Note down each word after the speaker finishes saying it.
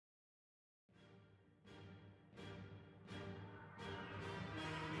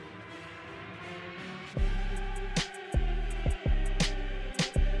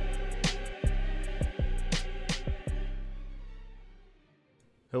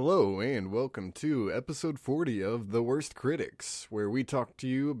Hello, and welcome to episode 40 of The Worst Critics, where we talk to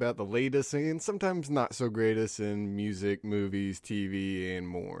you about the latest and sometimes not so greatest in music, movies, TV, and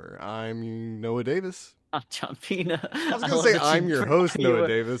more. I'm Noah Davis. I'm John Pina. I was I going to love say that I'm your host, you Noah were-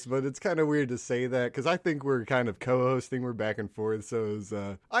 Davis, but it's kind of weird to say that because I think we're kind of co-hosting. We're back and forth, so it's,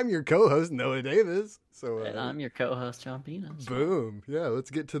 I'm your co-host, Noah Davis. So And I'm your co-host, John Pina. boom. Yeah, let's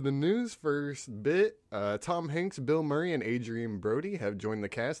get to the news first bit. Tom Hanks, Bill Murray, and Adrian Brody have joined the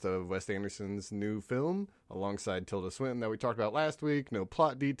cast of Wes Anderson's new film alongside Tilda Swinton that we talked about last week. No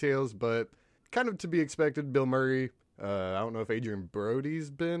plot details, but kind of to be expected. Bill Murray, I don't know if Adrian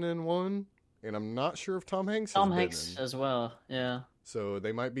Brody's been in one, and I'm not sure if Tom Hanks has Tom been Hanks in. as well, yeah. So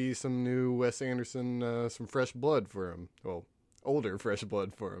they might be some new Wes Anderson, some fresh blood for him. Well, older fresh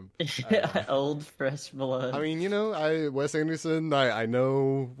blood for him. Old fresh blood. I mean, Wes Anderson, I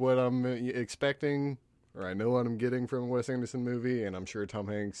know what I'm expecting, or I know what I'm getting from a Wes Anderson movie, and I'm sure Tom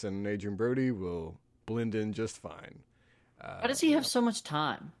Hanks and Adrian Brody will blend in just fine. How does he have so much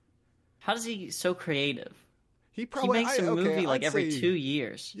time? How is he so creative? He He probably makes a movie like I'd every say- 2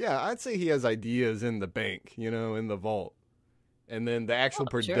 years. Yeah, I'd say he has ideas in the bank, in the vault. And then the actual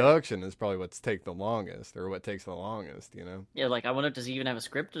Oh, sure. production is probably what takes the longest. Yeah, like I wonder, does he even have a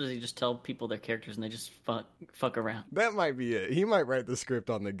script, or does he just tell people their characters and they just fuck around? That might be it. He might write the script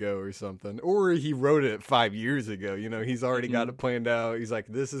on the go or something. Or he wrote it 5 years ago. He's already got it planned out. He's like,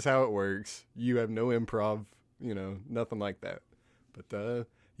 this is how it works. You have no improv, nothing like that. But,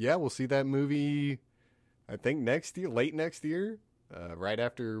 yeah, we'll see that movie, I think next year, late next year, right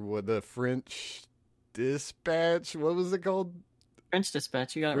after the French Dispatch. What was it called? French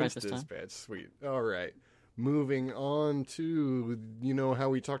Dispatch, you got it right French this time. Dispatch. Sweet. All right. Moving on to, how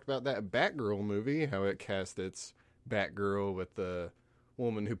we talked about that Batgirl movie, how it cast its Batgirl with the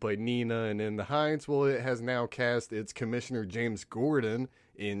woman who played Nina and In the Heights. Well, it has now cast its Commissioner James Gordon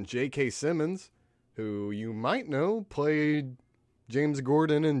in J.K. Simmons, who you might know played James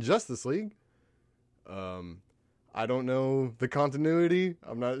Gordon in Justice League. I don't know the continuity.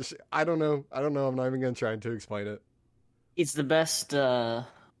 I don't know. I'm not even going to try to explain it. It's the best, I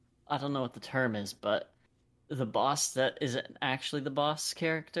don't know what the term is, but the boss that isn't actually the boss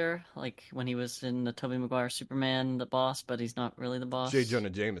character, like when he was in the Tobey Maguire Superman, the boss, but he's not really the boss. J. Jonah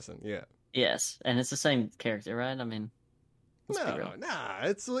Jameson, yeah. Yes, and it's the same character, right? I mean, let's be real.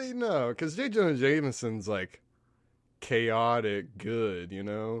 It's like, no, because J. Jonah Jameson's like chaotic good,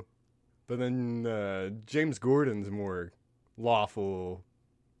 But then James Gordon's more lawful,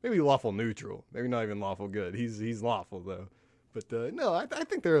 maybe lawful neutral, maybe not even lawful good. He's lawful though. But no, I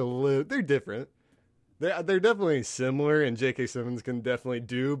think they're different. They're definitely similar, and J.K. Simmons can definitely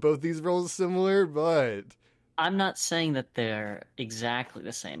do both these roles similar, but I'm not saying that they're exactly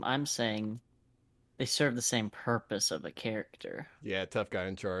the same. I'm saying they serve the same purpose of a character. yeah, tough guy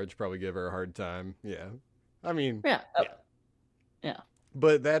in charge, probably give her a hard time. Yeah. I mean, Yeah. yeah. Yeah.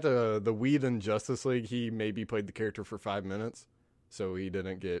 But that the Whedon Justice League, he maybe played the character for 5 minutes, so he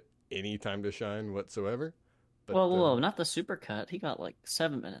didn't get any time to shine whatsoever. But, Whoa, not the supercut. He got like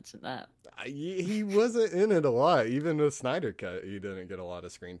 7 minutes in that. he wasn't in it a lot. Even with Snyder Cut, he didn't get a lot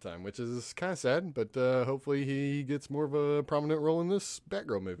of screen time, which is kind of sad. But hopefully he gets more of a prominent role in this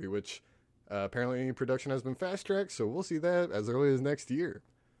Batgirl movie, which apparently production has been fast-tracked, so we'll see that as early as next year.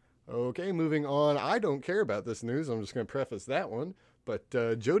 Okay, moving on. I don't care about this news. I'm just going to preface that one. But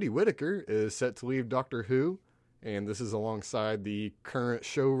Jodie Whittaker is set to leave Doctor Who, and this is alongside the current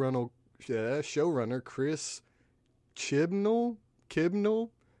showrunner Chris Chibnall.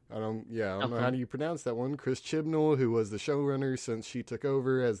 I don't know how do you pronounce that one. Chris Chibnall, who was the showrunner since she took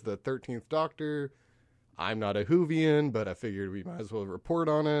over as the 13th Doctor. I'm not a Whovian, but I figured we might as well report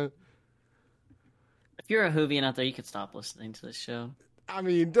on it. If you're a Whovian out there, you could stop listening to this show. I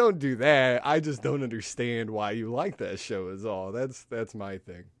mean, don't do that. I just don't understand why you like that show is all. That's my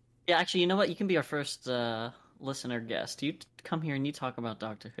thing. Yeah, actually, you know what? You can be our first listener guest. You come here and you talk about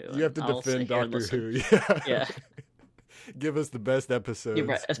Doctor Who. You have to I'll defend sit here and Doctor Who. listen. Yeah. Yeah. Give us the best episodes. You're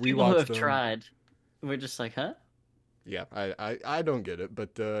right. As We people who watch have them. tried, we're just like, huh? Yeah, I don't get it,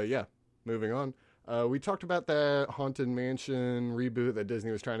 but yeah, moving on. We talked about that Haunted Mansion reboot that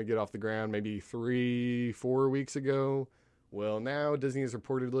Disney was trying to get off the ground maybe 3-4 weeks ago. Well, now Disney has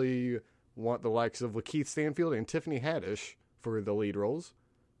reportedly want the likes of Lakeith Stanfield and Tiffany Haddish for the lead roles.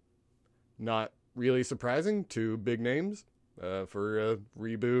 Not really surprising, two big names for a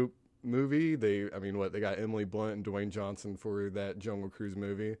reboot movie. They got Emily Blunt and Dwayne Johnson for that Jungle Cruise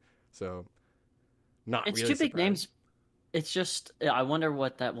movie. So, not It's really two big surprising. names. It's just, I wonder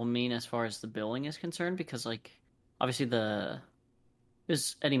what that will mean as far as the billing is concerned, because, like, obviously it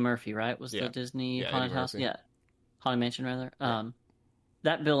was Eddie Murphy, right? Was Yeah. the Disney Yeah, Haunted Eddie House? Murphy. Yeah. Haunted Mansion, rather. Yeah.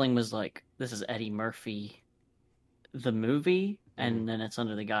 that billing was like, this is Eddie Murphy, the movie, Mm. and then it's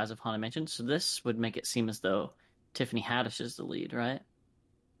under the guise of Haunted Mansion. So this would make it seem as though Tiffany Haddish is the lead, right?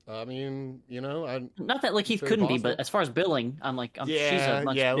 I mean, Not that like it's Heath very couldn't be, but possible. as far as billing, she's a Yeah,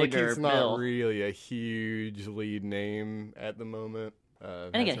 much yeah. Like bigger he's not bill. really a huge lead name at the moment.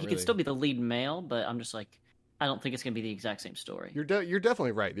 And again, Hasn't he could really. still be the lead male, but I'm just like, I don't think it's gonna be the exact same story. You're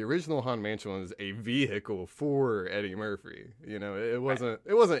definitely right. The original Haunted Mansion was a vehicle for Eddie Murphy. It Right.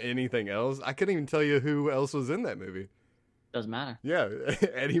 wasn't anything else. I couldn't even tell you who else was in that movie. Doesn't matter. Yeah,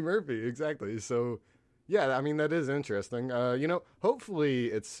 Eddie Murphy, exactly. So, yeah, I mean that is interesting. Hopefully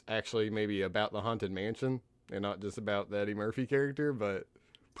it's actually maybe about the Haunted Mansion and not just about the Eddie Murphy character, but Same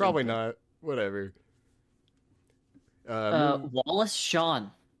probably thing. not. Whatever. Move. Wallace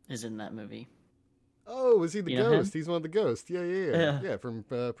Shawn is in that movie. Oh, was he the You know him? ghost? He's one of the ghosts. Yeah, yeah, yeah, Yeah. yeah. From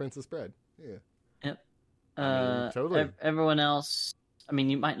Princess Bride. Yeah. Yep. I mean, totally. Everyone else. I mean,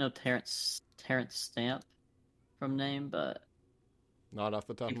 you might know Terrence Stamp from name, but Not off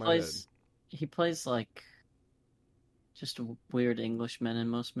the top he of my head. plays he plays like just a weird Englishman in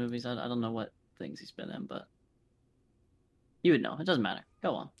most movies. I don't know what things he's been in, but you would know. It doesn't matter.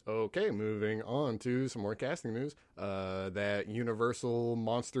 Go on. Okay, moving on to some more casting news. That Universal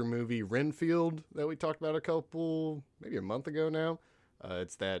monster movie Renfield that we talked about maybe a month ago now.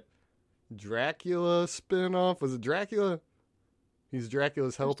 It's that Dracula spinoff. Was it Dracula? He's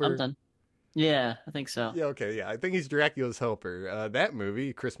Dracula's helper. Something. Yeah, I think so. Yeah, okay, yeah. I think he's Dracula's helper. That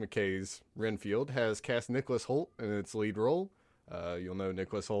movie, Chris McKay's Renfield, has cast Nicholas Hoult in its lead role. You'll know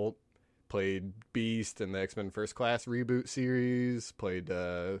Nicholas Hoult played Beast in the X-Men First Class reboot series, played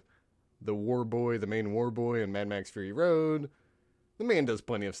the War Boy, the main War Boy in Mad Max Fury Road. The man does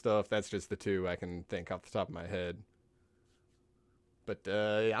plenty of stuff. That's just the two I can think off the top of my head. But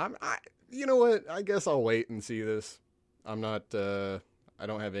you know what? I guess I'll wait and see this. I'm not. I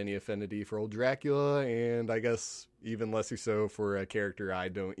don't have any affinity for old Dracula, and I guess even less so for a character I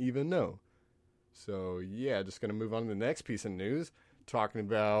don't even know. So yeah, just gonna move on to the next piece of news. Talking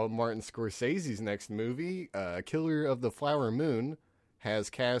about Martin Scorsese's next movie, Killer of the Flower Moon,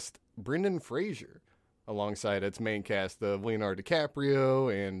 has cast Brendan Fraser alongside its main cast of Leonardo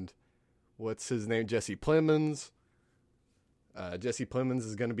DiCaprio and what's his name, Jesse Plemons. Jesse Plemons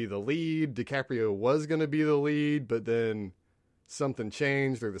is going to be the lead. DiCaprio was going to be the lead, but then something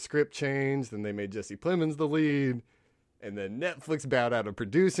changed or the script changed, and they made Jesse Plemons the lead. And then Netflix bowed out of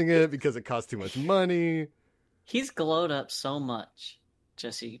producing it because it cost too much money. He's glowed up so much,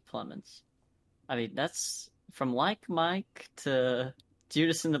 Jesse Plemons. I mean, that's from Like Mike to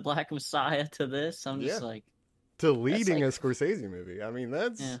Judas and the Black Messiah to this. I'm just like, to leading like, a Scorsese movie. I mean,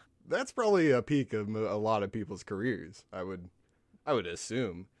 yeah. that's probably a peak of a lot of people's careers. I would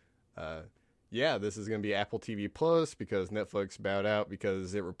assume. Yeah, this is going to be Apple TV Plus because Netflix bowed out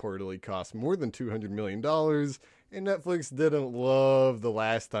because it reportedly cost more than $200 million. And Netflix didn't love the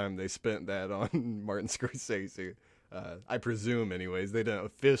last time they spent that on Martin Scorsese. I presume, anyways. They didn't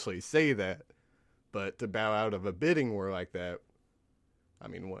officially say that. But to bow out of a bidding war like that, I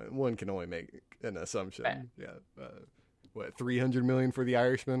mean, one can only make an assumption. Right. Yeah. What, $300 million for The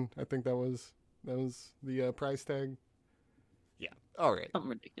Irishman? I think that was the price tag. Yeah. All right.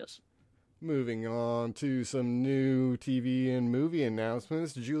 Something ridiculous. Moving on to some new TV and movie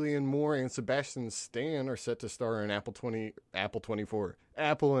announcements. Julianne Moore and Sebastian Stan are set to star in Apple and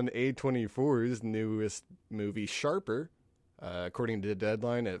A24's newest movie, Sharper. According to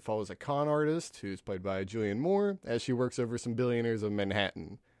Deadline, it follows a con artist who's played by Julianne Moore as she works over some billionaires of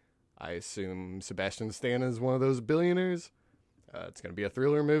Manhattan. I assume Sebastian Stan is one of those billionaires. It's going to be a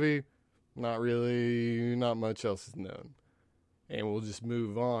thriller movie. Not much else is known. And we'll just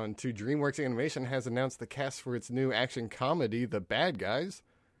move on to DreamWorks Animation has announced the cast for its new action comedy, The Bad Guys.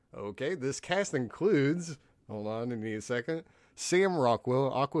 Okay, this cast includes, hold on, give me a second, Sam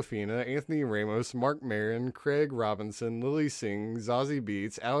Rockwell, Aquafina, Anthony Ramos, Mark Maron, Craig Robinson, Lily Singh, Zazie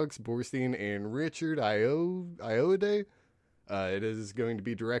Beetz, Alex Borstein, and Richard Ayoade. It is going to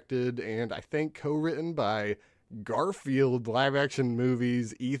be directed and I think co-written by Garfield live-action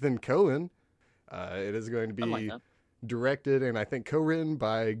movies Ethan Coen. It is going to be directed and I think co-written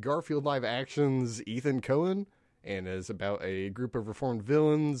by Garfield Live Action's Ethan Coen, and is about a group of reformed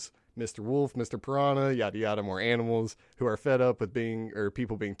villains, Mr. Wolf, Mr. Piranha, yada yada, more animals, who are fed up with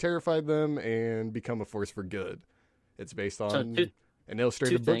people being terrified of them and become a force for good. It's based on an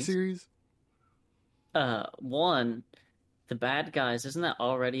illustrated book series. One, The Bad Guys, isn't that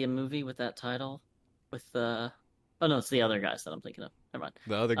already a movie with that title? With oh no, it's The Other Guys that I'm thinking of. Never mind.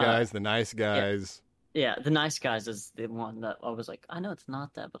 The Other Guys, The Nice Guys. Yeah, The Nice Guys is the one that I was like, I know it's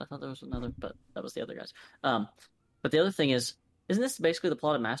not that, but I thought there was another, but that was The Other Guys. But the other thing is Isn't this basically the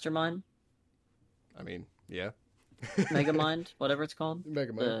plot of Mastermind? I mean, yeah. Megamind, whatever it's called.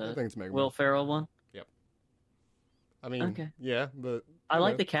 Megamind. I think it's Megamind. Will Ferrell one. Yep. I mean, Okay. yeah, but I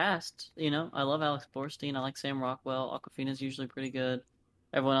like the cast. I love Alex Borstein. I like Sam Rockwell. Awkwafina's usually pretty good.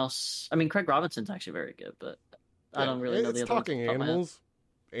 Everyone else, I mean, Craig Robinson's actually very good, but I don't really know the It's other talking animals,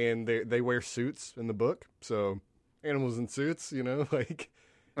 and they wear suits in the book, so animals in suits, like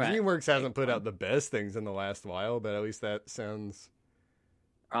Right. DreamWorks hasn't put out the best things in the last while, but at least that sounds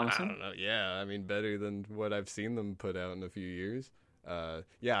Promising. I don't know. Yeah, I mean, better than what I've seen them put out in a few years.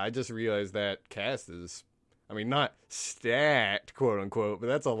 Yeah, I just realized that cast is, I mean, not stacked, quote unquote, but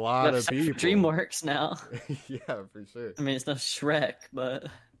that's a lot of people. DreamWorks now. Yeah, for sure. I mean, it's no Shrek, but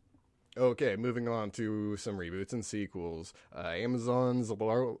Okay, moving on to some reboots and sequels. Amazon's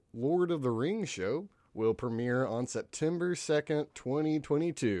Lord of the Rings show will premiere on September 2nd,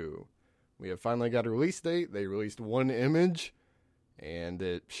 2022. We have finally got a release date. They released one image, and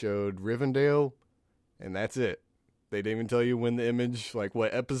it showed Rivendell, and that's it. They didn't even tell you when the image, like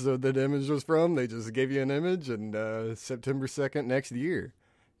what episode that image was from. They just gave you an image, and September 2nd next year.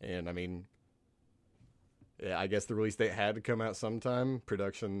 And, I mean, yeah, I guess the release date had to come out sometime.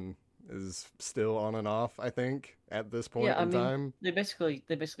 Production is still on and off, I think, at this point in time. They basically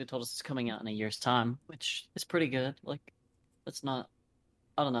told us it's coming out in a year's time, which is pretty good. Like, that's not,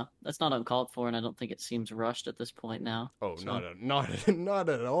 I don't know, that's not uncalled for, and I don't think it seems rushed at this point now. Oh, so. not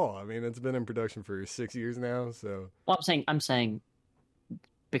at all. I mean, it's been in production for 6 years now, so. Well, I'm saying,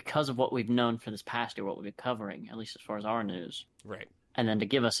 because of what we've known for this past year, what we've been covering, at least as far as our news, right? And then to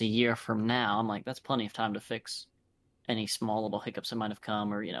give us a year from now, I'm like, that's plenty of time to fix any small little hiccups that might have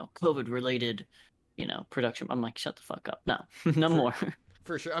come, or COVID-related, production. I'm like, shut the fuck up. No, no more.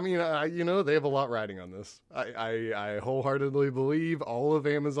 For sure. I mean, they have a lot riding on this. I wholeheartedly believe all of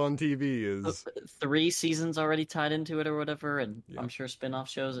Amazon TV is 3 seasons already tied into it or whatever, and I'm sure spin-off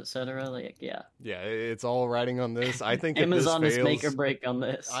shows, etc. Like, yeah, it's all riding on this. I think Amazon if this is fails, make or break on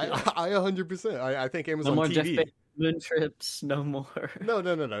this. I 100%. I think Amazon no more TV. Jeff Moon trips, no more.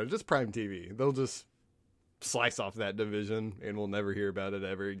 No. Just Prime TV. They'll just slice off that division, and we'll never hear about it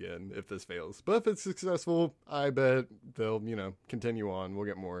ever again if this fails. But if it's successful, I bet they'll, continue on. We'll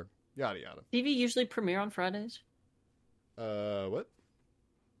get more, yada yada. TV usually premiere on Fridays? What?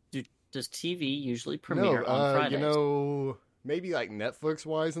 Does TV usually premiere on Fridays? Maybe like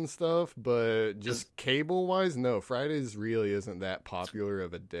Netflix-wise and stuff, but just cable-wise, no. Fridays really isn't that popular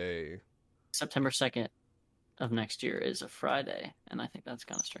of a day. September 2nd of next year is a Friday, and I think that's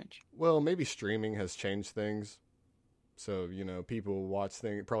kind of strange. Well, maybe streaming has changed things. So, people watch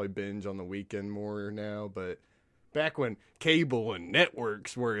things, probably binge on the weekend more now, but back when cable and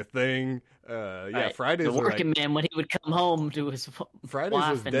networks were a thing, right. Fridays the working man, when he would come home to his Fridays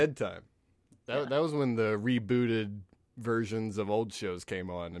was dead time. That was when the rebooted versions of old shows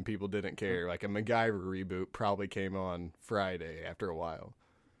came on and people didn't care. Like a MacGyver reboot probably came on Friday after a while.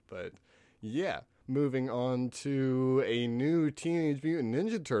 But yeah, moving on to a new Teenage Mutant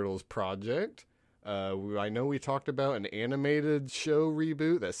Ninja Turtles project. I know we talked about an animated show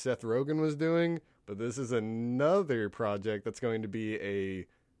reboot that Seth Rogen was doing, but this is another project that's going to be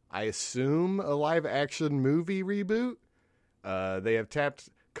I assume, a live-action movie reboot. They have tapped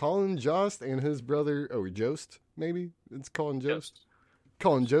Colin Jost and his brother, Jost, maybe? It's Colin Jost.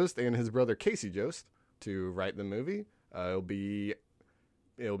 Colin Jost and his brother Casey Jost to write the movie. It'll be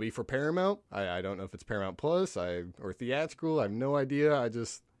for Paramount. I don't know if it's Paramount Plus or theatrical. I have no idea. I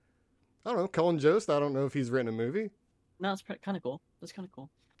don't know. Colin Jost, I don't know if he's written a movie. No, it's kind of cool. That's kind of cool.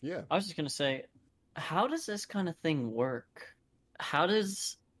 Yeah. I was just going to say, how does this kind of thing work? How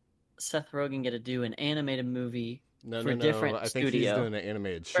does Seth Rogen get to do an animated movie for different I studio? think he's doing an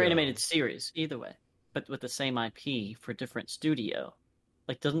animated show. Or animated series, either way. But with the same IP for different studio.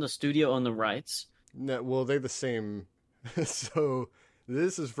 Like, doesn't the studio own the rights? No, well, they're the same. So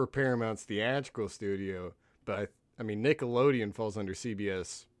this is for Paramount's theatrical studio, but I mean, Nickelodeon falls under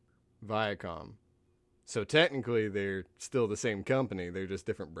CBS Viacom. So technically, they're still the same company. They're just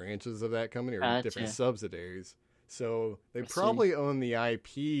different branches of that company or different subsidiaries. So they probably own the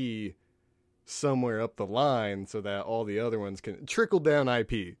IP somewhere up the line so that all the other ones can trickle down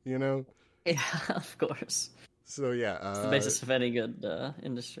IP, Yeah, of course. So yeah, it's the basis of any good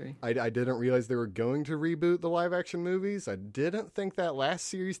industry. I didn't realize they were going to reboot the live action movies. I didn't think that last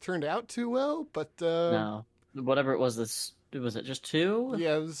series turned out too well, but no, whatever it was, was it just 2?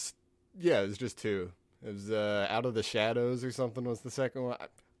 Yeah, it was just 2. It was Out of the Shadows or something was the second one.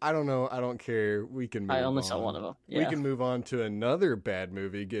 I don't know. I don't care. We can move on. I only saw one of them. Yeah. We can move on to another bad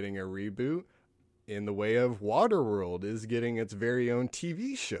movie getting a reboot in the way of Waterworld is getting its very own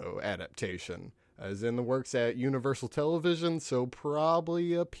TV show adaptation. is in the works at Universal Television, so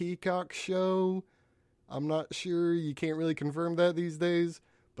probably a Peacock show. I'm not sure. You can't really confirm that these days,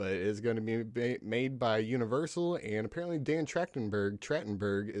 but it is going to be made by Universal, and apparently Dan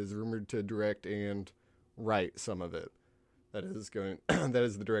Trachtenberg is rumored to direct and write some of it. That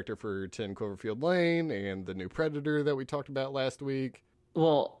is the director for 10 Cloverfield Lane and the new Predator that we talked about last week.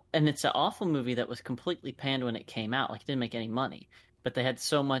 Well, and it's an awful movie that was completely panned when it came out. Like, it didn't make any money. But they had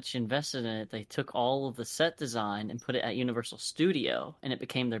so much invested in it, they took all of the set design and put it at Universal Studio, and it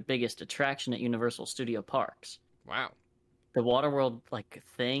became their biggest attraction at Universal Studio Parks. Wow. The Waterworld, like,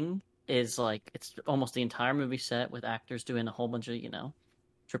 thing is, like, it's almost the entire movie set with actors doing a whole bunch of,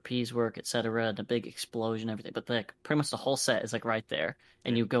 trapeze work, etc., and a big explosion, everything. But, like, pretty much the whole set is, like, right there,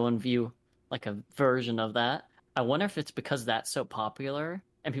 and you go and view, like, a version of that. I wonder if it's because that's so popular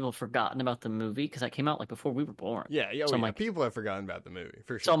and people have forgotten about the movie, because that came out like before we were born. Yeah, so like, people have forgotten about the movie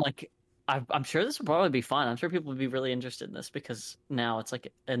for sure. So I'm like, I'm sure this will probably be fun. I'm sure people would be really interested in this because now it's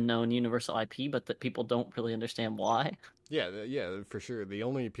like a known Universal IP, but that people don't really understand why. Yeah, for sure. The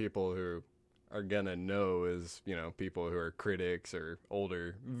only people who are gonna know is people who are critics or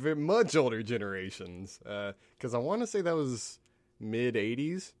older, much older generations. Because I want to say that was mid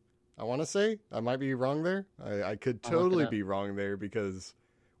 '80s. I want to say I might be wrong there. I could totally be wrong there because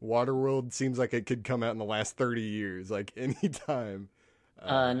Waterworld seems like it could come out in the last 30 years, like any time.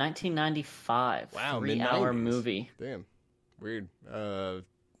 1995. Wow, 3-hour movie. Damn, weird.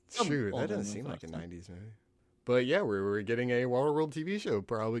 Shoot, that doesn't seem like a 90s movie. But yeah, we're getting a Waterworld TV show.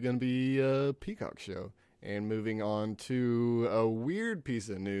 Probably going to be a Peacock show. And moving on to a weird piece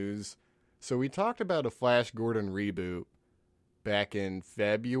of news. So we talked about a Flash Gordon reboot back in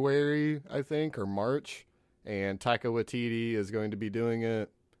February, I think, or March, and Taika Waititi is going to be doing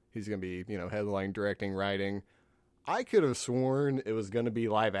it. He's going to be, headlining, directing, writing. I could have sworn it was going to be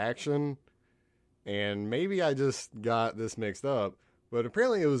live action, and maybe I just got this mixed up, but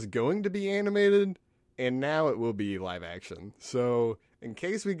apparently it was going to be animated, and now it will be live action. So, in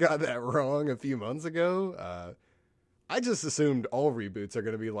case we got that wrong a few months ago, I just assumed all reboots are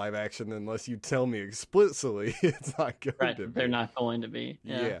going to be live action unless you tell me explicitly it's not going to be. They're not going to be.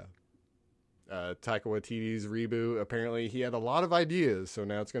 Yeah. Taika Waititi's reboot, apparently he had a lot of ideas, so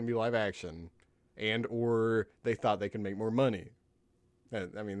now it's going to be live action. Or they thought they could make more money.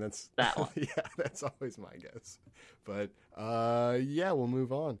 I mean, that's... That one. Yeah, that's always my guess. But, we'll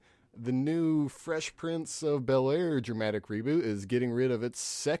move on. The new Fresh Prince of Bel-Air dramatic reboot is getting rid of its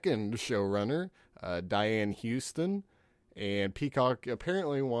second showrunner, Diane Houston. And Peacock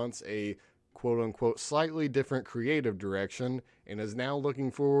apparently wants a quote-unquote slightly different creative direction and is now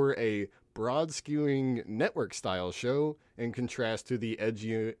looking for a broad-skewing network-style show in contrast to the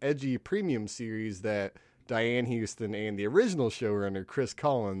edgy premium series that Diane Houston and the original showrunner Chris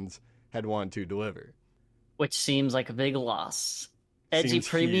Collins had wanted to deliver. Which seems like a big loss. Edgy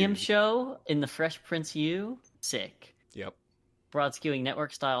premium show in the Fresh Prince U? Sick. Yep. Broad-skewing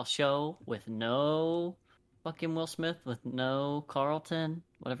network-style show with no... fucking Will Smith, with no Carlton,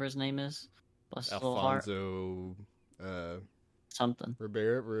 whatever his name is. Bless his little heart. Alfonso, something.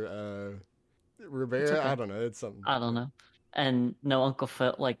 Rivera, Okay. I don't know, it's something. I don't know. And no Uncle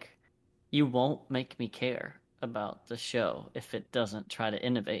Phil, like, you won't make me care about the show if it doesn't try to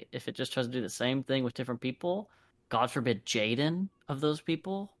innovate. If it just tries to do the same thing with different people, God forbid Jaden of those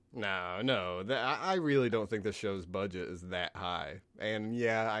people. No. I really don't think the show's budget is that high. And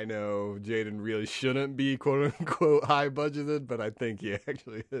yeah, I know Jaden really shouldn't be quote-unquote high budgeted, but I think he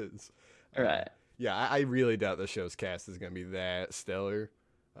actually is. Right. I really doubt the show's cast is going to be that stellar.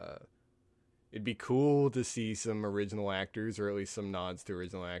 It'd be cool to see some original actors, or at least some nods to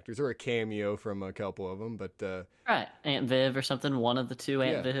original actors, or a cameo from a couple of them. But right, Aunt Viv or something. One of the two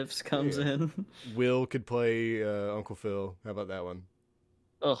Aunt Vivs comes in. Will could play Uncle Phil. How about that one?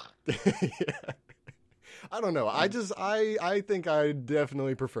 Ugh. Yeah. I don't know. I think I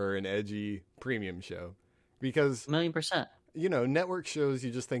definitely prefer an edgy premium show because 1,000,000%. Network shows,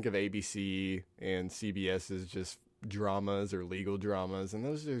 you just think of ABC and CBS as just dramas or legal dramas, and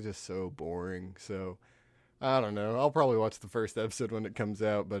those are just so boring. So I don't know. I'll probably watch the first episode when it comes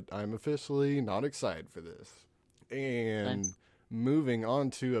out, but I'm officially not excited for this. And moving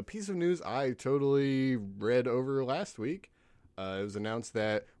on to a piece of news I totally read over last week. It was announced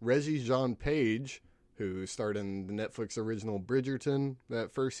that Regé-Jean Page, who starred in the Netflix original Bridgerton,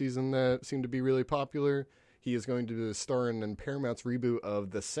 that first season that seemed to be really popular, he is going to star in Paramount's reboot of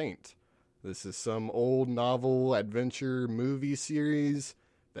The Saint. This is some old novel adventure movie series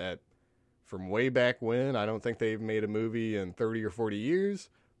that from way back when, I don't think they've made a movie in 30 or 40 years,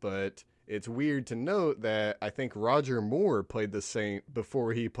 but it's weird to note that I think Roger Moore played the Saint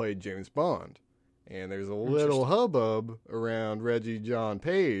before he played James Bond. And there's a little hubbub around Reggie John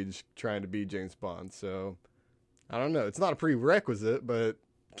Page trying to be James Bond. So I don't know. It's not a prerequisite, but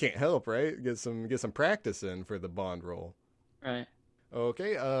can't help, right? Get some practice in for the Bond role. Right.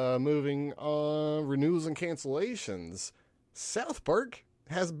 Okay, moving on. Renewals and cancellations. South Park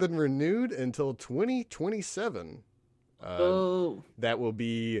has been renewed until 2027. That will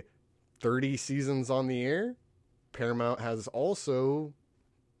be 30 seasons on the air. CBS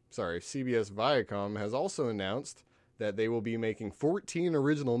Viacom has also announced that they will be making 14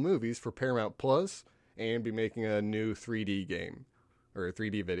 original movies for Paramount Plus and be making a new 3D game or a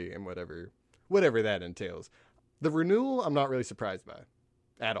 3D video game, whatever that entails. The renewal, I'm not really surprised by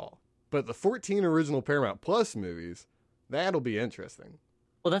at all. But the 14 original Paramount Plus movies, that'll be interesting.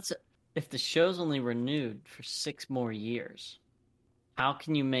 Well, if the show's only renewed for 6 more years, how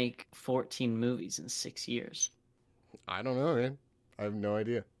can you make 14 movies in 6 years? I don't know, man. I have no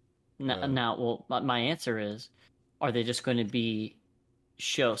idea. My answer is, are they just going to be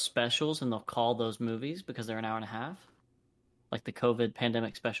show specials and they'll call those movies because they're an hour and a half? Like the COVID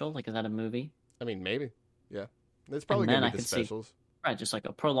pandemic special? Like, is that a movie? I mean, maybe. Yeah. It's probably going to be the specials. Right, just like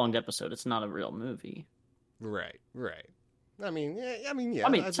a prolonged episode. It's not a real movie. Right. I mean,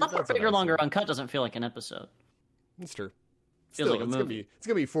 South Park Bigger, Longer, Uncut doesn't feel like an episode. It's true. Feels like a movie. It's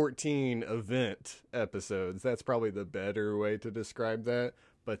gonna be 14 event episodes. That's probably the better way to describe that.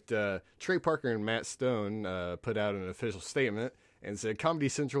 But Trey Parker and Matt Stone put out an official statement and said, Comedy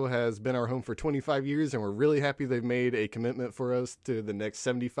Central has been our home for 25 years, and we're really happy they've made a commitment for us to the next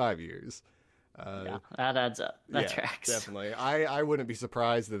 75 years. Yeah, that adds up. That tracks. Definitely. I wouldn't be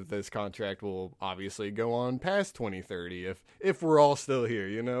surprised that this contract will obviously go on past 2030 if we're all still here,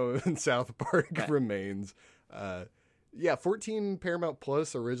 and South Park remains. 14 Paramount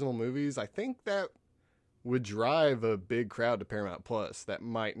Plus original movies. I think that would drive a big crowd to Paramount Plus that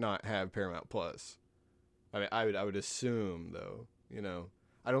might not have Paramount Plus. I mean, I would assume, though,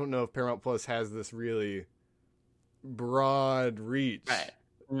 I don't know if Paramount Plus has this really broad reach. Right.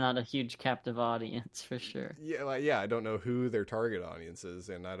 Not a huge captive audience, for sure. Yeah, I don't know who their target audience is,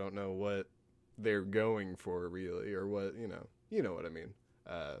 and I don't know what they're going for, really, or what, you know what I mean,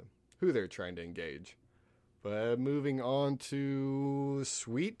 who they're trying to engage. But moving on to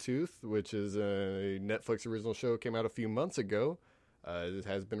Sweet Tooth, which is a Netflix original show, came out a few months ago. It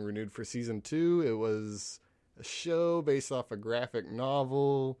has been renewed for season 2. It was a show based off a graphic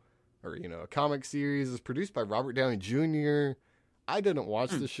novel, or, a comic series. It was produced by Robert Downey Jr. I didn't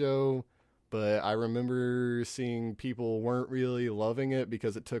watch the show, but I remember seeing people weren't really loving it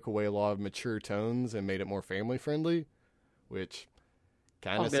because it took away a lot of mature tones and made it more family friendly, which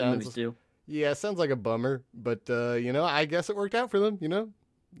kind of sounds... Yeah, sounds like a bummer, but, I guess it worked out for them,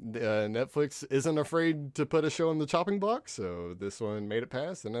 Netflix isn't afraid to put a show on the chopping block, so this one made it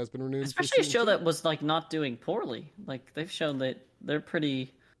past and has been renewed. Especially a show that was, not doing poorly. Like, they've shown that they're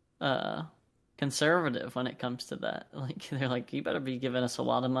pretty conservative when it comes to that. Like, they're like, you better be giving us a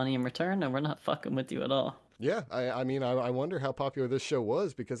lot of money in return, and we're not fucking with you at all. Yeah, I wonder how popular this show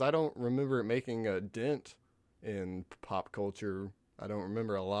was, because I don't remember it making a dent in pop culture. I don't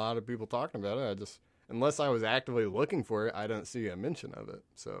remember a lot of people talking about it. Unless I was actively looking for it, I don't see a mention of it.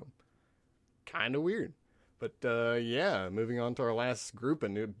 So, kind of weird. But, moving on to our last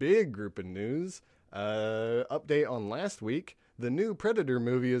big group of news. Update on last week. The new Predator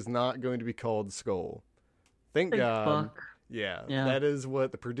movie is not going to be called Skull. Thank God. Fuck. Yeah, that is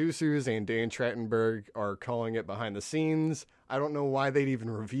what the producers and Dan Trachtenberg are calling it behind the scenes. I don't know why they'd even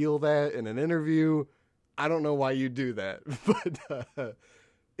reveal that in an interview. I don't know why you do that, but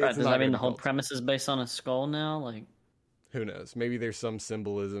does that mean the whole premise is based on a skull now? Like, who knows? Maybe there's some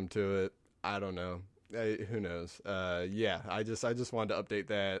symbolism to it. I don't know. Who knows? I just wanted to update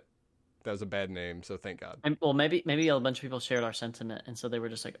that. That was a bad name, so thank God. Well, maybe a bunch of people shared our sentiment, and so they were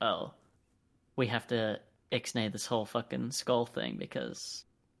just like, "Oh, we have to ixnay this whole fucking skull thing because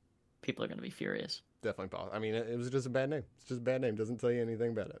people are going to be furious." Definitely possible. I mean, it was just a bad name. It's just a bad name. Doesn't tell you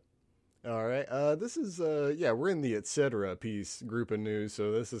anything about it. All right. This is, we're in the etc. group of news,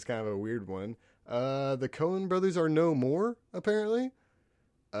 so this is kind of a weird one. The Coen brothers are no more, apparently.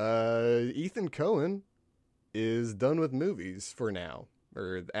 Ethan Coen is done with movies for now,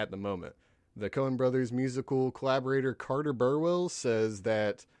 or at the moment. The Coen brothers musical collaborator Carter Burwell says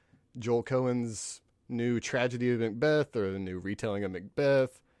that Joel Coen's new tragedy of Macbeth, or the new retelling of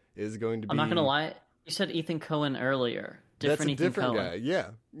Macbeth, is going to be... I'm not going to lie. You said Ethan Coen earlier. That's a different guy.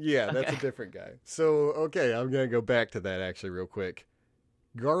 Yeah, that's a different guy. So, okay, I'm going to go back to that actually real quick.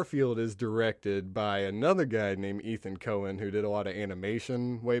 Garfield is directed by another guy named Ethan Coen, who did a lot of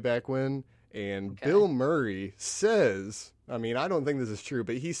animation way back when, And Okay. Bill Murray says, I mean, I don't think this is true,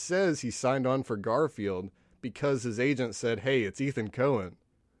 but he says he signed on for Garfield because his agent said, "Hey, it's Ethan Cohen."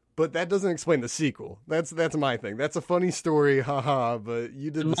 But that doesn't explain the sequel. That's my thing. That's a funny story, haha, but you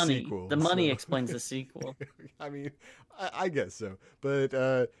did the sequel. The money so. explains the sequel. I mean, I guess so.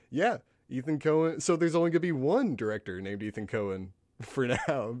 But yeah, Ethan Cohen. So there's only going to be one director named Ethan Cohen for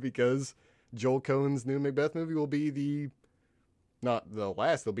now because Joel Cohen's new Macbeth movie will be not the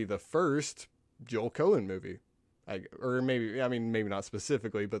last, it'll be the first Joel Cohen movie. Maybe not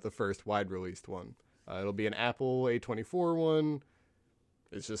specifically, but the first wide released one. It'll be an Apple A24 one.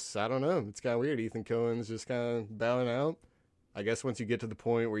 It's just, I don't know. It's kind of weird. Ethan Cohen's just kind of bowing out. I guess once you get to the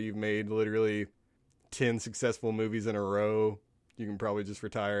point where you've made literally 10 successful movies in a row, you can probably just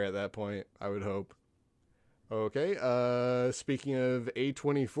retire at that point, I would hope. Okay, speaking of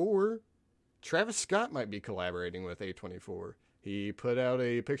A24, Travis Scott might be collaborating with A24. He put out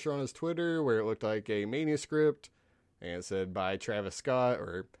a picture on his Twitter where it looked like a manuscript and it said by Travis Scott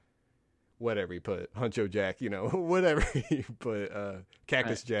or whatever he put, Huncho Jack, whatever he put,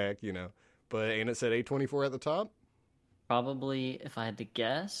 Cactus Jack, and it said A24 at the top. Probably, if I had to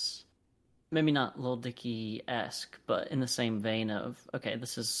guess, maybe not Lil Dicky-esque, but in the same vein of, okay,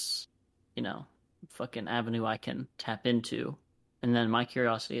 this is, fucking avenue I can tap into. And then my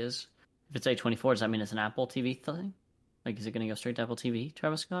curiosity is, if it's A24, does that mean it's an Apple TV thing? Like, is it going to go straight to Apple TV,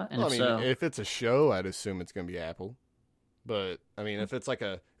 Travis Scott? And if it's a show, I'd assume it's going to be Apple. But I mean, if it's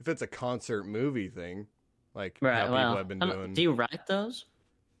a concert movie thing, like how people have been doing. Do you write those?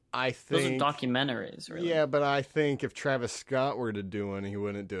 I think those are documentaries, really. Yeah, but I think if Travis Scott were to do one, he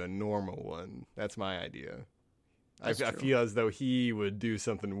wouldn't do a normal one. That's my idea. I feel as though he would do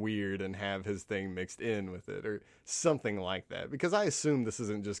something weird and have his thing mixed in with it or something like that. Because I assume this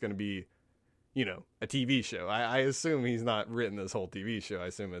isn't just going to be, a TV show. I assume he's not written this whole TV show. I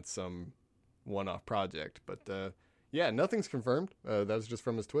assume it's some one-off project. But yeah, nothing's confirmed. That was just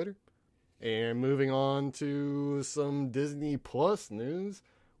from his Twitter. And moving on to some Disney Plus news.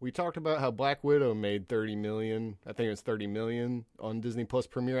 We talked about how Black Widow made $30 million. I think it was $30 million on Disney Plus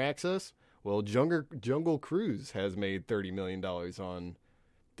Premier Access. Well, Jungle Cruise has made $30 million on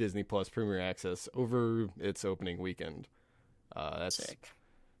Disney Plus Premier Access over its opening weekend. That's sick.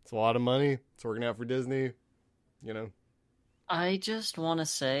 It's a lot of money. It's working out for Disney, I just want to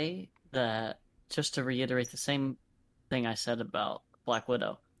say that, just to reiterate the same thing I said about Black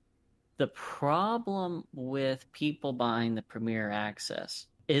Widow, the problem with people buying the Premier Access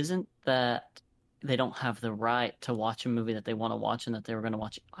isn't that they don't have the right to watch a movie that they want to watch and that they were going to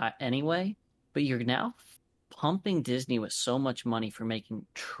watch anyway, but you're now pumping Disney with so much money for making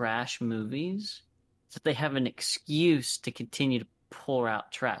trash movies that they have an excuse to continue to pour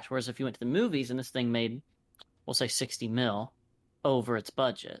out trash. Whereas if you went to the movies and this thing made, we'll say 60 mil over its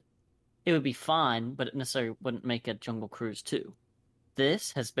budget, it would be fine, but it necessarily wouldn't make a Jungle Cruise 2.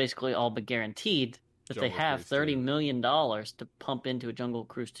 This has basically all but guaranteed that they have $30 million to pump into a Jungle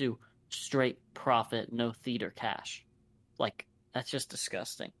Cruise 2 straight profit, no theater cash. Like, that's just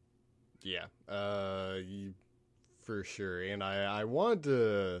disgusting. Yeah, for sure. And I wanted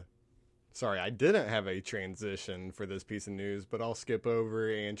to... Sorry, I didn't have a transition for this piece of news, but I'll skip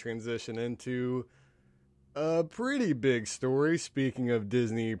over and transition into a pretty big story. Speaking of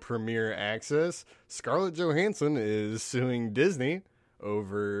Disney Premier Access, Scarlett Johansson is suing Disney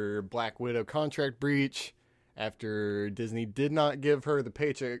over Black Widow contract breach after Disney did not give her the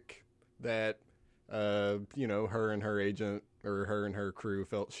paycheck that, her and her agent or her and her crew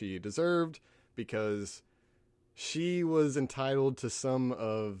felt she deserved because she was entitled to some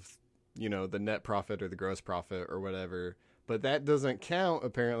of, the net profit or the gross profit or whatever. But that doesn't count,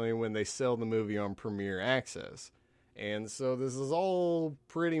 apparently, when they sell the movie on Premier Access. And so this is all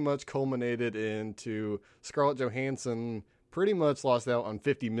pretty much culminated into Scarlett Johansson pretty much lost out on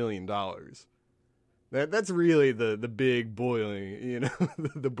 $50 million. That's really the big boiling,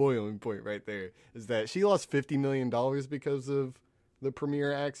 the boiling point right there, is that she lost $50 million because of the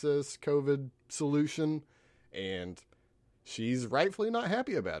Premier Access COVID solution, and she's rightfully not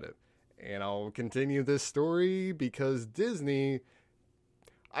happy about it. And I'll continue this story because Disney,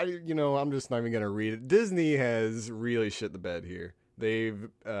 I'm just not even going to read it. Disney has really shit the bed here. They've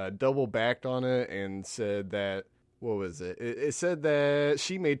double backed on it and said that, what was it? It said that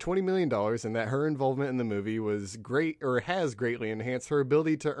she made $20 million and that her involvement in the movie was great or has greatly enhanced her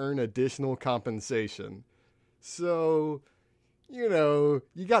ability to earn additional compensation. So, you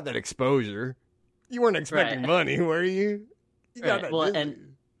got that exposure. You weren't expecting money, were you? You got that. Well,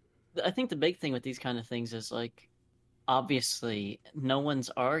 and I think the big thing with these kind of things is, like, obviously no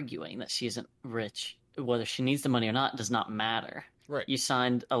one's arguing that she isn't rich. Whether she needs the money or not does not matter. Right. You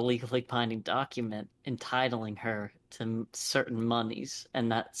signed a legally binding document entitling her to certain monies,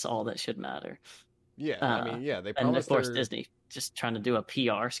 and that's all that should matter. Yeah, I mean, yeah, they And of promised course, her. Disney just trying to do a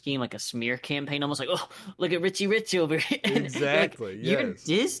PR scheme, like a smear campaign, almost like, oh, look at Richie Rich over here. And you're like, Exactly, you're yes.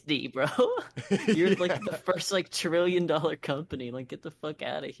 Disney, bro. You're Yeah. like the first like $1 trillion company. Like, get the fuck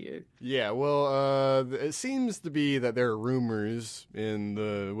out of here. Yeah, well, it seems to be that there are rumors within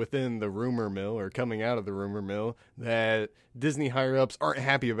the rumor mill or coming out of the rumor mill that Disney higher ups aren't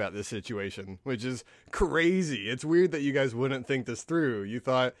happy about this situation, which is crazy. It's weird that you guys wouldn't think this through. You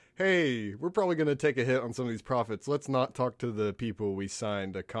thought, hey, we're probably going to take a hit on some of these profits. Let's not talk to the people we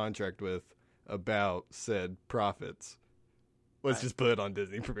signed a contract with about said profits. Let's just put it on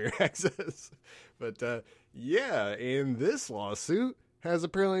Disney Premier Access. But yeah, and this lawsuit has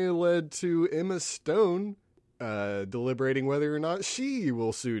apparently led to Emma Stone deliberating whether or not she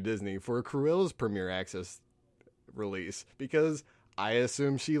will sue Disney for Cruella's Premier Access release, because I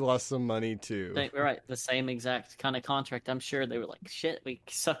assume she lost some money too. Right, the same exact kind of contract. I'm sure they were like, shit, we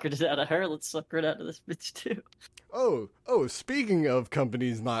suckered it out of her. Let's sucker it out of this bitch too. Oh, speaking of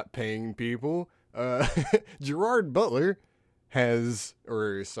companies not paying people, Gerard Butler is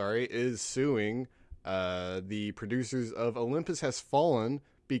suing the producers of Olympus Has Fallen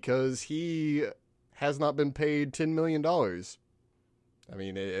because he has not been paid $10 million. I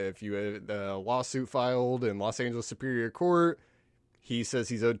mean, if you had a lawsuit filed in Los Angeles Superior Court, he says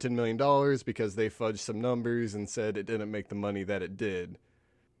he's owed $10 million because they fudged some numbers and said it didn't make the money that it did.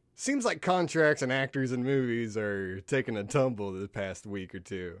 Seems like contracts and actors in movies are taking a tumble the past week or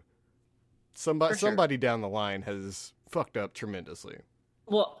two. Somebody down the line has fucked up tremendously.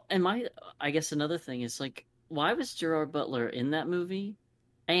 Well, and I guess another thing is, like, why was Gerard Butler in that movie?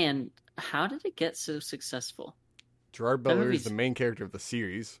 And how did it get so successful? Gerard Butler is the main character of the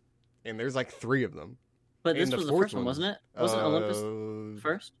series, and there's like 3 of them. But this was the first one, wasn't it? Wasn't Olympus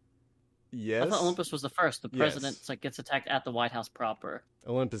first? Yes. I thought Olympus was the first. The president gets attacked at the White House proper.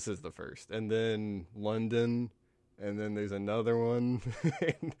 Olympus is the first. And then London, and then there's another one,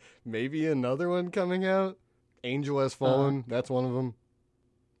 and maybe another one coming out. Angel Has Fallen, that's one of them.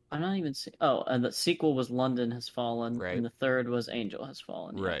 I'm not even seeing... Oh, and the sequel was London Has Fallen, right. And the third was Angel Has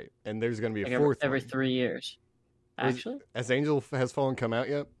Fallen. Yeah. Right, and there's going to be a fourth every 3 years. Actually? Has Angel Has Fallen come out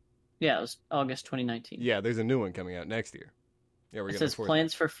yet? Yeah, it was August 2019. Yeah, there's a new one coming out next year. Yeah, it says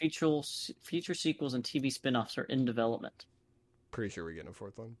plans for future sequels and TV spin-offs are in development. Pretty sure we're getting a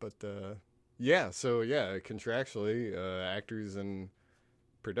 4th one. But, contractually, actors and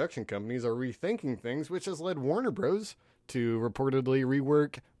production companies are rethinking things, which has led Warner Bros. To reportedly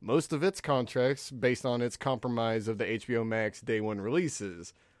rework most of its contracts based on its compromise of the HBO Max day one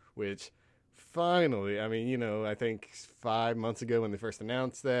releases, which finally, I mean, I think 5 months ago when they first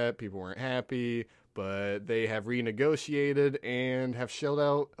announced that, people weren't happy, but they have renegotiated and have shelled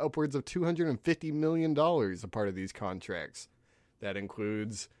out upwards of $250 million a part of these contracts. That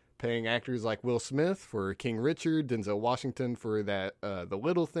includes paying actors like Will Smith for King Richard, Denzel Washington for that The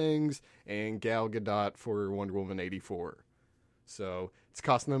Little Things, and Gal Gadot for Wonder Woman 84. So it's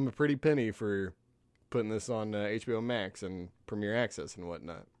costing them a pretty penny for putting this on HBO Max and Premier Access and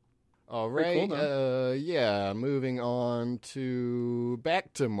whatnot. All right, cool, moving on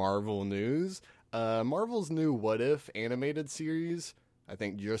back to Marvel news. Marvel's new What If animated series, I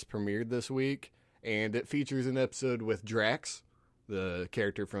think, just premiered this week, and it features an episode with Drax, the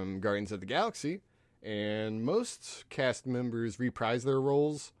character from Guardians of the Galaxy, and most cast members reprise their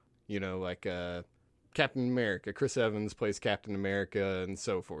roles, like Captain America. Chris Evans plays Captain America and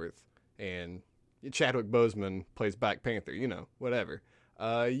so forth, and Chadwick Boseman plays Black Panther, whatever.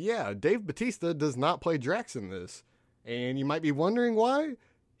 Dave Bautista does not play Drax in this, and you might be wondering why.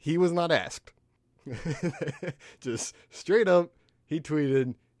 He was not asked. Just straight up, he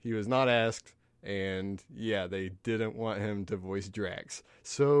tweeted he was not asked. And they didn't want him to voice Drax.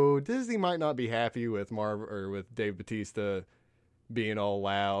 So Disney might not be happy with Marvel or with Dave Bautista being all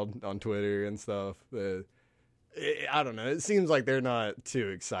loud on Twitter and stuff. I don't know. It seems like they're not too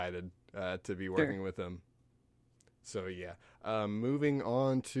excited to be working with him. So moving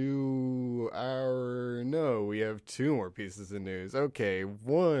on to we have 2 more pieces of news. Okay,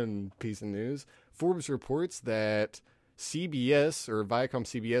 one piece of news. Forbes reports that CBS, or Viacom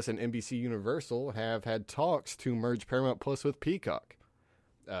CBS, and NBC Universal have had talks to merge Paramount Plus with Peacock.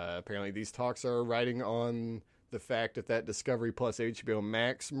 Apparently these talks are riding on the fact that Discovery Plus HBO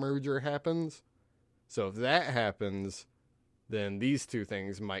Max merger happens. So if that happens, then these 2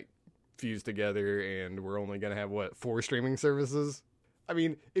 things might fuse together and we're only going to have, 4 streaming services? I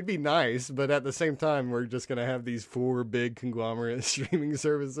mean, it'd be nice, but at the same time, we're just going to have these 4 big conglomerate streaming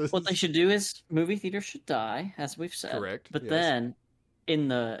services. What they should do is movie theaters should die, as we've said. Correct. But then in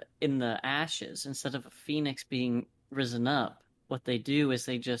the ashes, instead of a phoenix being risen up, what they do is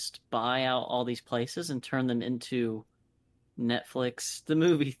they just buy out all these places and turn them into Netflix, the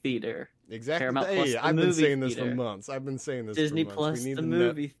movie theater, Exactly. Paramount Plus, Hey, the I've been movie saying this for theater, months. Disney We Plus, need the the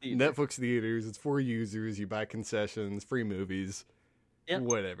movie theater. Netflix theaters. It's for users. You buy concessions, free movies, Yep.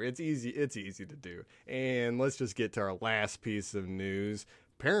 whatever. It's easy. It's easy to do. And let's just get to our last piece of news.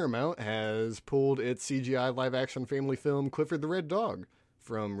 Paramount has pulled its CGI live-action family film Clifford the Red Dog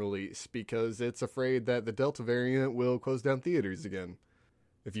from release because it's afraid that the Delta variant will close down theaters again.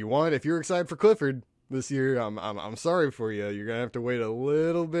 If you're excited for Clifford this year, I'm sorry for you. You're gonna have to wait a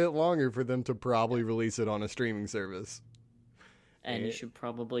little bit longer for them to probably release it on a streaming service. And you should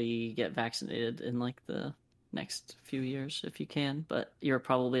probably get vaccinated in like the next few years if you can, but you're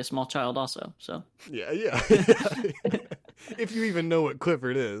probably a small child also, so. Yeah. If you even know what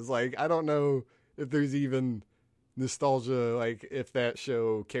Clifford is, like, I don't know if there's even nostalgia, like, if that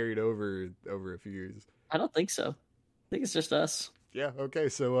show carried over a few years. I don't think so. I think it's just us. Yeah, okay,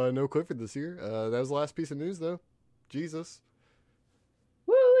 so no Clifford this year. That was the last piece of news, though. Jesus.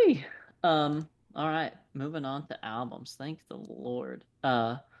 Woo-wee! All right, moving on to albums. Thank the Lord.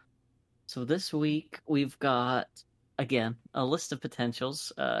 So this week we've got, again, a list of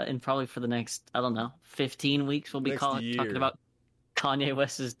potentials, and probably for the next, I don't know, 15 weeks we'll be talking about Kanye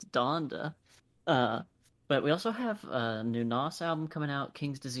West's Donda. But we also have a new Nas album coming out,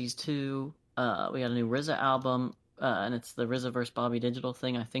 King's Disease 2. We got a new RZA album, and it's the RZA vs. Bobby Digital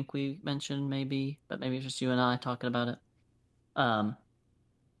thing I think we mentioned maybe, but maybe it's just you and I talking about it.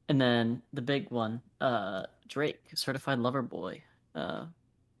 And then the big one, Drake, Certified Lover Boy,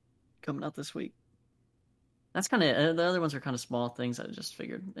 coming out this week. That's kind of, the other ones are kind of small things. I just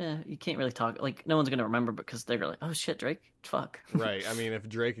figured, you can't really talk, like, no one's going to remember because they're like, oh shit, Drake, fuck. Right, I mean, if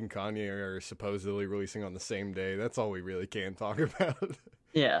Drake and Kanye are supposedly releasing on the same day, that's all we really can talk about.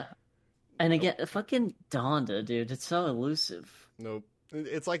 Yeah. And again, fucking Donda, dude, it's so elusive. Nope.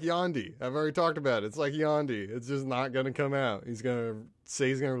 It's like Yandhi. I've already talked about it. It's like Yandhi. It's just not going to come out. He's going to say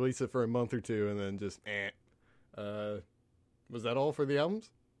he's going to release it for a month or two and then just, Was that all for the albums?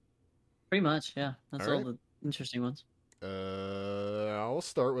 Pretty much, yeah. That's all right. the interesting ones. I'll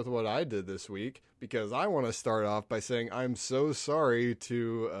start with what I did this week because I want to start off by saying I'm so sorry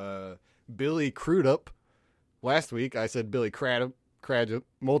to Billie Crudup. Last week I said Billy Crudup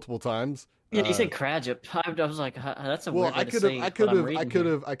multiple times. Yeah, you said Cradup. I was like, that's a weird way to say. I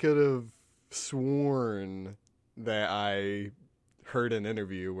could have sworn that I heard an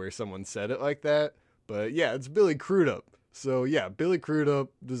interview where someone said it like that. But yeah, it's Billie Crudup. So yeah, Billie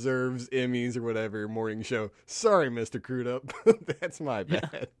Crudup deserves Emmys or whatever morning show. Sorry, Mr. Crudup. That's my bad.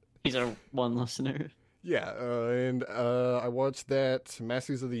 Yeah, he's our one listener. Yeah, and I watched that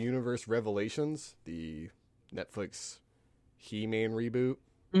Masters of the Universe Revelations, the Netflix He-Man reboot.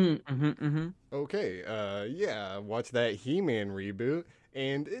 Okay, I watched that He-Man reboot,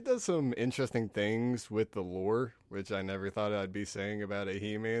 and it does some interesting things with the lore, which I never thought I'd be saying about a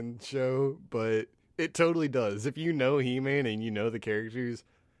He-Man show, but it totally does. If you know He-Man and you know the characters,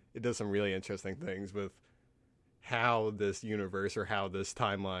 it does some really interesting things with how this universe or how this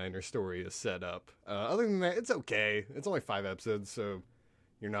timeline or story is set up. Other than that, it's okay. It's only 5 episodes, so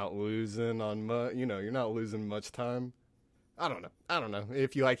you're not losing on you're not losing much time. I don't know.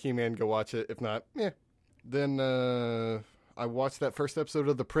 If you like He-Man, go watch it. If not, Then I watched that first episode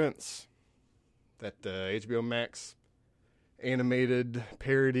of The Prince, that HBO Max animated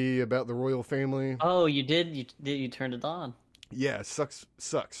parody about the royal family. Oh, you did? You turned it on? Yeah, sucks.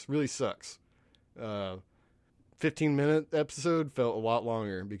 Really sucks. 15-minute episode felt a lot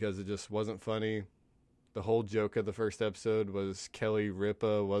longer because it just wasn't funny. The whole joke of the first episode was Kelly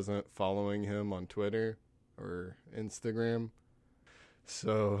Ripa wasn't following him on Twitter or Instagram.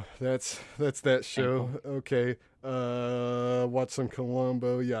 So that's that show. Okay. Watch some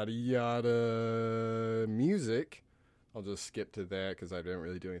Columbo, yada yada. Music. I'll just skip to that because I didn't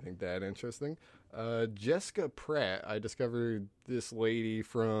really do anything that interesting. Jessica Pratt. I discovered this lady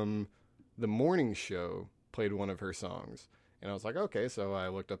from The Morning Show played one of her songs. And I was like, okay, so I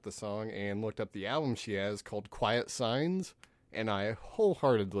looked up the song and looked up the album she has called Quiet Signs, and I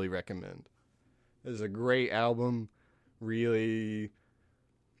wholeheartedly recommend. It's a great album. Really,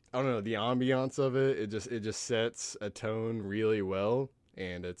 I don't know, the ambiance of it, it just sets a tone really well,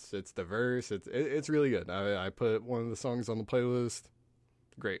 and it's diverse. It's really good. I put one of the songs on the playlist.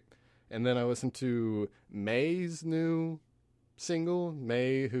 Great. And then I listened to May's new single.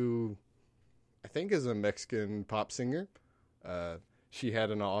 May, who I think is a Mexican pop singer. She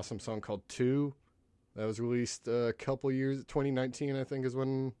had an awesome song called Two That was released a couple years, 2019, I think, is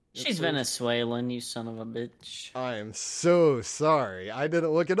when it She's first. Venezuelan, you son of a bitch. I am so sorry. I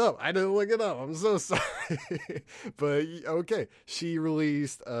didn't look it up. I'm so sorry. But okay, she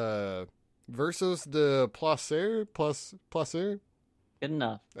released Versos de Placer. Good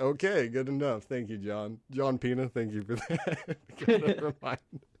enough. Okay, good enough. Thank you, John. John Pena, thank you for that. Good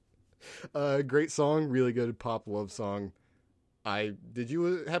reminder. Great song, really good pop love song. I did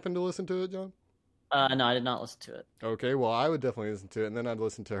you happen to listen to it, John? No, I did not listen to it. Okay, well, I would definitely listen to it, and then I'd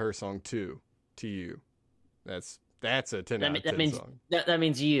listen to her song too, to you. That's a 10 out of 10 song. That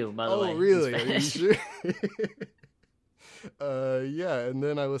means you, by the way. Oh, really? Are you sure? Yeah, and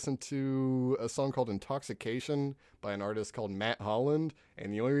then I listened to a song called Intoxication by an artist called Matt Holland,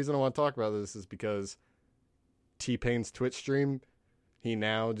 and the only reason I want to talk about this is because T-Pain's Twitch stream, he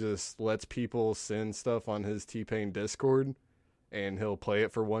now just lets people send stuff on his T-Pain Discord, and he'll play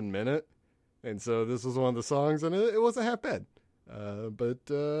it for 1 minute. And so this was one of the songs, and it wasn't half bad. But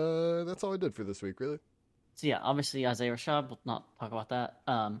that's all I did for this week, really. So yeah, obviously Isaiah Rashad. We'll not talk about that.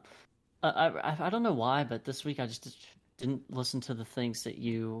 I don't know why, but this week I just didn't listen to the things that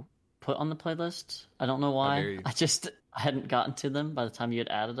you put on the playlist. I don't know why. I hadn't gotten to them by the time you had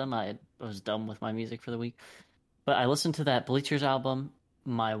added them. I was done with my music for the week. But I listened to that Bleachers album.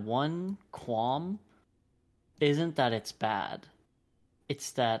 My one qualm isn't that it's bad.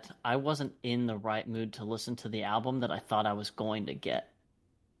 It's that I wasn't in the right mood to listen to the album that I thought I was going to get.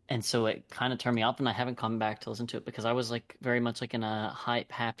 And so it kind of turned me off, and I haven't come back to listen to it because I was like very much like in a hype,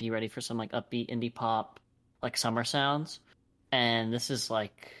 happy, ready for some like upbeat indie pop, like summer sounds. And this is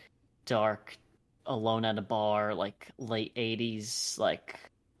like dark, alone at a bar, like late 80s, like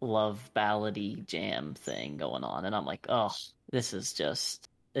love ballady jam thing going on. And I'm like, oh, this is just,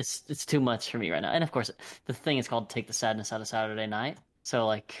 it's too much for me right now. And of course, the thing is called Take the Sadness Out of Saturday Night. So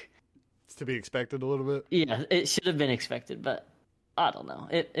like, it's to be expected a little bit. Yeah, it should have been expected, but I don't know.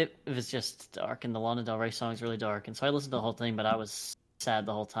 It was just dark, and the Lana Del Rey song is really dark, and so I listened to the whole thing, but I was sad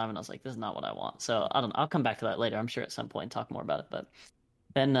the whole time, and I was like, this is not what I want. So I don't know. I'll come back to that later, I'm sure, at some point, and talk more about it. But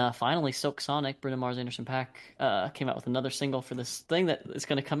then finally, Silk Sonic, Bruno Mars, Anderson .Paak came out with another single for this thing that is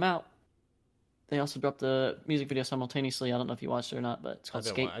going to come out. They also dropped the music video simultaneously. I don't know if you watched it or not, but it's called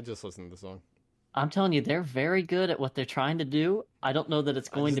Skate. I just listened to the song. I'm telling you, they're very good at what they're trying to do. I don't know that it's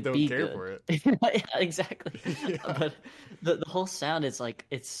going to be good. I just don't care for it. Yeah, exactly. Yeah. But the whole sound is like,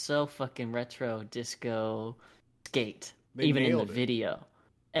 it's so fucking retro disco skate, even in the video.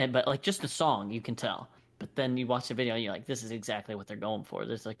 But like just the song, you can tell. But then you watch the video and you're like, this is exactly what they're going for.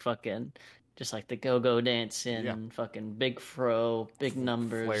 There's like fucking, just like the go-go dancing, fucking big fro, big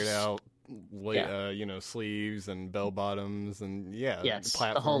numbers. Flared out. Sleeves and bell bottoms and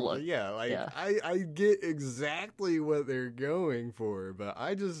the whole look. I get exactly what they're going for, but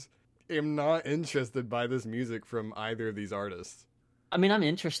I just am not interested by this music from either of these artists. I mean, I'm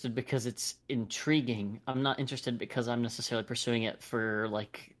interested because it's intriguing. I'm not interested because I'm necessarily pursuing it for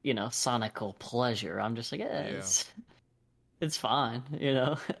like, sonical pleasure. I'm just like, it's fine,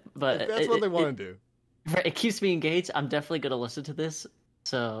 But if that's what they want to do. It keeps me engaged. I'm definitely going to listen to this.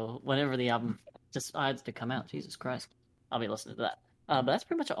 So whenever the album decides to come out, Jesus Christ, I'll be listening to that. But that's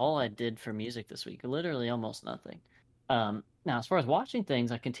pretty much all I did for music this week. Literally almost nothing. Now, as far as watching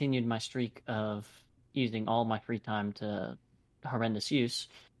things, I continued my streak of using all my free time to horrendous use.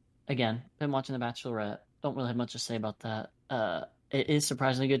 Again, been watching The Bachelorette. Don't really have much to say about that. It is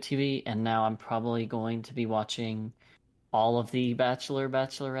surprisingly good TV, and now I'm probably going to be watching all of the Bachelor,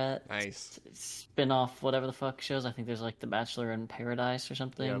 Bachelorette, nice spin-off, whatever the fuck shows. I think there's like The Bachelor in Paradise or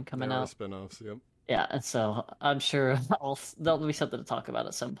something coming out. Spin-offs, yep. Yeah, and so I'm sure there'll be something to talk about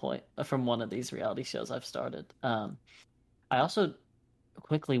at some point from one of these reality shows I've started. I also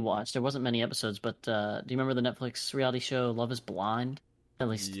quickly watched, there wasn't many episodes, but do you remember the Netflix reality show Love is Blind? At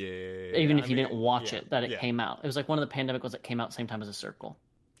least, even if you didn't watch it, that it came out. It was like one of the pandemic ones that came out at the same time as A Circle.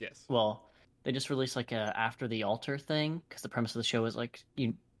 Yes. Well, they just released like a After the Altar thing, because the premise of the show is like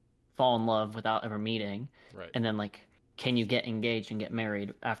you fall in love without ever meeting, right? And then like, can you get engaged and get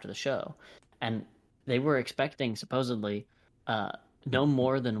married after the show? And they were expecting supposedly no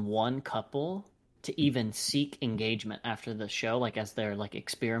more than one couple to even seek engagement after the show, like as their like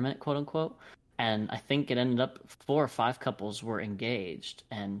experiment, quote unquote. And I think it ended up 4 or 5 couples were engaged,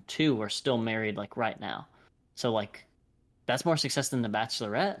 and 2 are still married like right now. So like, that's more success than The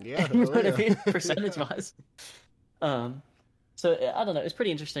Bachelorette. Yeah, you know what I mean? Percentage wise. So I don't know. It's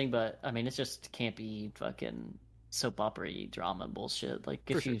pretty interesting, but I mean, it's just campy, fucking soap opera drama bullshit. Like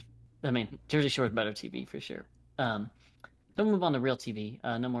Jersey Shore is better TV for sure. Don't move on to real TV.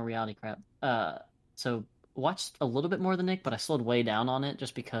 No more reality crap. So watched a little bit more than Nick, but I slowed way down on it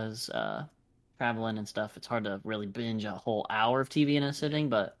just because trying traveling and stuff, it's hard to really binge a whole hour of TV in a sitting,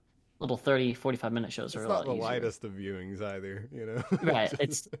 but little 30, 45-minute shows are It's a not lot the easier. lightest of viewings either, you know? Right.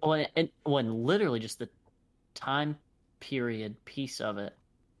 It's when literally just the time period piece of it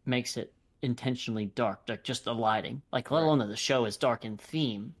makes it intentionally dark, like just the lighting. Like, let Right. alone that the show is dark in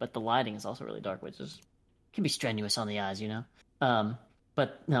theme, but the lighting is also really dark, which is can be strenuous on the eyes, you know. Um,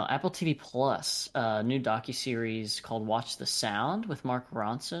 but no, Apple TV Plus, new docuseries called Watch the Sound with Mark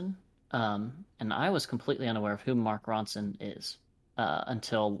Ronson. And I was completely unaware of who Mark Ronson is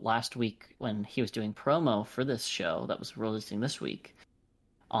until last week when he was doing promo for this show that was releasing this week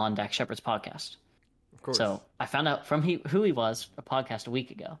on Dax Shepard's podcast. Of course. So I found out from who he was a podcast a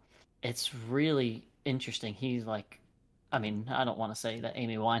week ago. It's really interesting. He's like, I mean, I don't want to say that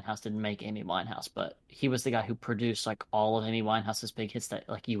Amy Winehouse didn't make Amy Winehouse, but he was the guy who produced like all of Amy Winehouse's big hits that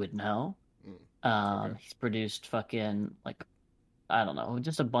like you would know. Okay. He's produced fucking like I don't know,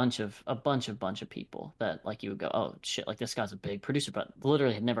 just a bunch of people that like you would go, oh shit, like this guy's a big producer, but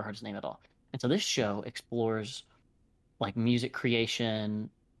literally had never heard his name at all. And so this show explores like music creation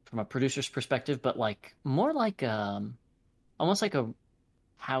from a producer's perspective, but like more like almost like a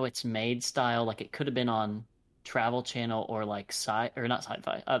how it's made style. Like it could have been on Travel Channel or like or not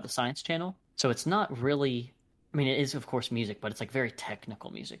sci-fi, the Science Channel. So it's not really. I mean, it is of course music, but it's like very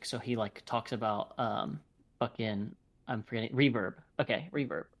technical music. So he like talks about fucking I'm forgetting reverb. Okay,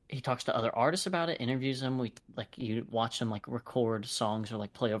 reverb. He talks to other artists about it, interviews them. We like you watch them like record songs or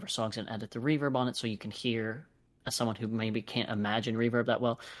like play over songs and edit the reverb on it, so you can hear as someone who maybe can't imagine reverb that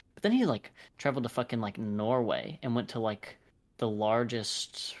well. But then he like traveled to fucking like Norway and went to like the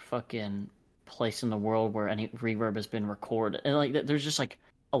largest fucking place in the world where any reverb has been recorded, and like there's just like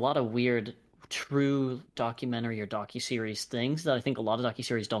a lot of weird true documentary or docuseries things that I think a lot of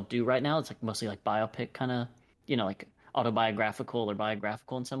docuseries don't do right now. It's like mostly like biopic kind of, you know, like autobiographical or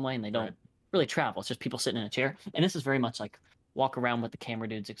biographical in some way, and they don't really travel. It's just people sitting in a chair. And this is very much like walk around with the camera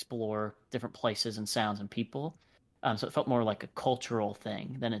dudes, explore different places and sounds and people. So it felt more like a cultural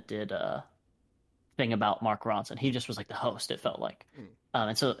thing than it did a thing about Mark Ronson. He just was like the host, it felt like.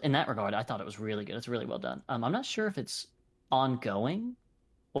 And so in that regard, I thought it was really good. It's really well done. I'm not sure if it's ongoing.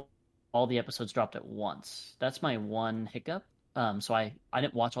 All the episodes dropped at once. That's my one hiccup. So I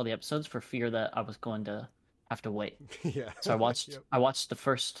didn't watch all the episodes for fear that I was going to have to wait. Yeah. So I watched the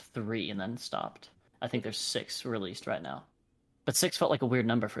first 3 and then stopped. I think there's 6 released right now. But 6 felt like a weird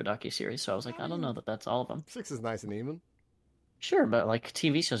number for a docuseries, so I was like, I don't know that that's all of them. 6 is nice and even. Sure, but like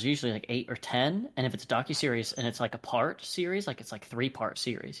TV shows are usually like 8 or 10, and if it's a docuseries and it's like a part series, like it's like 3-part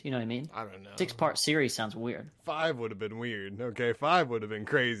series. You know what I mean? I don't know. 6-part series sounds weird. 5 would have been weird. Okay, 5 would have been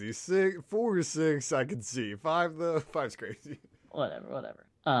crazy. 4 or 6 I could see. 5 though, 5's crazy. Whatever.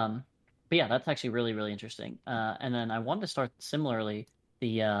 But yeah, that's actually really, really interesting. And then I wanted to start similarly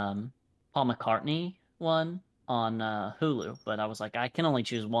the Paul McCartney one on Hulu, but I was like, I can only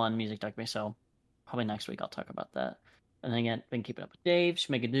choose one music documentary, so probably next week I'll talk about that. And then again, been keeping up with Dave,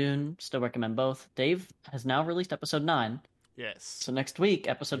 Schmigadoon, still recommend both. Dave has now released episode 9. Yes. So next week,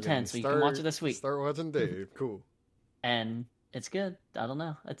 episode 10, so you can watch it this week. Start watching Dave. Cool. And it's good. I don't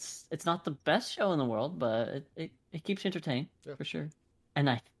know. It's not the best show in the world, but it keeps you entertained, for sure. And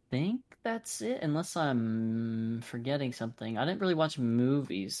I think that's it, unless I'm forgetting something. I didn't really watch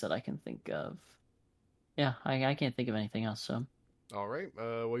movies that I can think of. Yeah, I can't think of anything else, so. All right.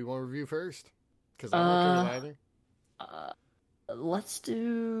 What do you want to review first? Because I'm okay with either. Let's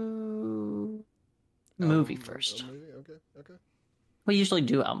do movie first. Movie? Okay. We usually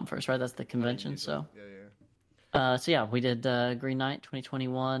do album first, right? That's the convention, so. Yeah. So yeah, we did Green Knight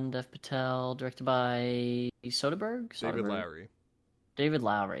 2021, Dev Patel, directed by Soderbergh? David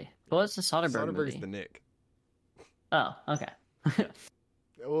Lowery. What's the Soderbergh movie? Soderbergh's the Nick. Oh, okay.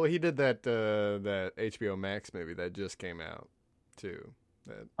 Well, he did that HBO Max movie that just came out too.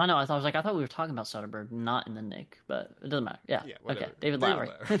 I know. I thought we were talking about Soderbergh, not in the Nick, but it doesn't matter. Yeah. Whatever. Okay. David Lowery.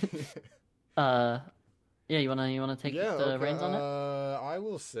 Yeah. You wanna take the reins on it? I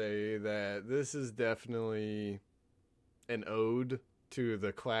will say that this is definitely an ode to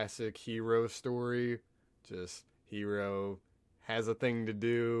the classic hero story. Just hero has a thing to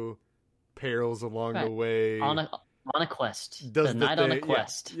do, perils along the way. On a quest. Does the night thing, on a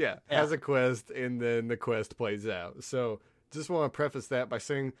quest. Yeah, has a quest, and then the quest plays out. So just want to preface that by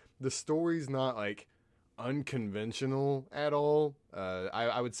saying the story's not like unconventional at all.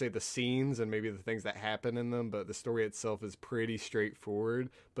 I would say the scenes and maybe the things that happen in them, but the story itself is pretty straightforward.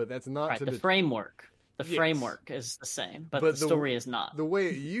 But that's not the framework. The framework is the same, but the story is not. The way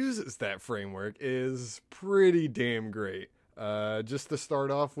it uses that framework is pretty damn great. Just to start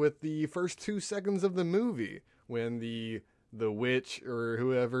off with the first 2 seconds of the movie, when the the witch or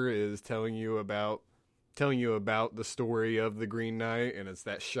whoever is telling you about the story of the Green Knight, and it's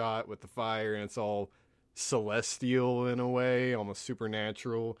that shot with the fire, and it's all celestial in a way, almost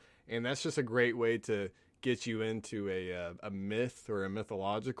supernatural, and that's just a great way to get you into a myth or a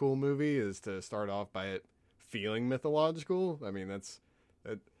mythological movie, is to start off by it feeling mythological. I mean, that's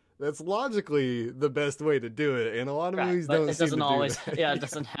logically the best way to do it, and a lot of movies don't it seem doesn't to always do that. yeah, it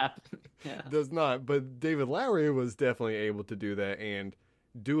doesn't happen. Yeah. Does not, but David Lowery was definitely able to do that and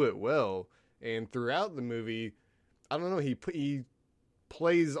do it well. And throughout the movie, I don't know, he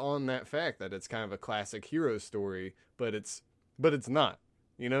plays on that fact that it's kind of a classic hero story, but it's not.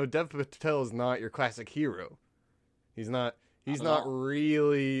 You know, Dev Patel is not your classic hero. He's not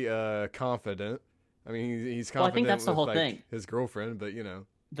really confident. I mean, he's confident. Well, I think that's the with, whole like, thing. his girlfriend, but you know,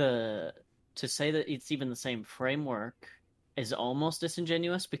 To say that it's even the same framework is almost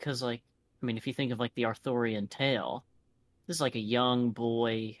disingenuous, because, like, I mean, if you think of like the Arthurian tale, this is like a young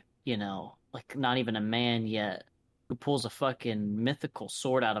boy, you know, like not even a man yet, who pulls a fucking mythical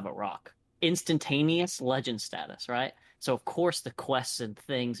sword out of a rock. Instantaneous legend status, right? So of course the quests and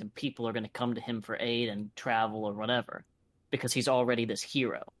things and people are going to come to him for aid and travel or whatever, because he's already this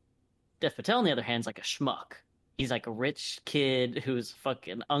hero. Dev Patel, on the other hand, is like a schmuck. He's like a rich kid who's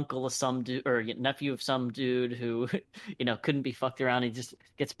fucking uncle of some dude or nephew of some dude who, you know, couldn't be fucked around. He just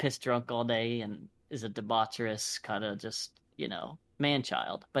gets pissed drunk all day and is a debaucherous kind of just, you know, man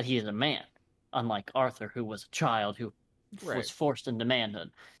child. But he is a man, unlike Arthur, who was a child who was forced into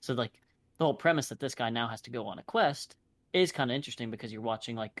manhood. So, like, the whole premise that this guy now has to go on a quest is kind of interesting, because you're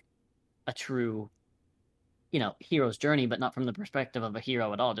watching like a true, you know, hero's journey, but not from the perspective of a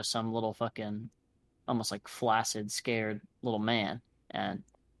hero at all. Just some little fucking, almost like flaccid, scared little man. And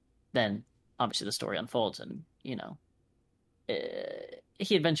then obviously the story unfolds, and, you know,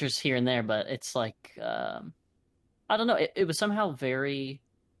 he adventures here and there, but it's like, I don't know, it was somehow very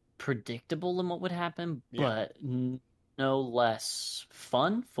predictable in what would happen, but no less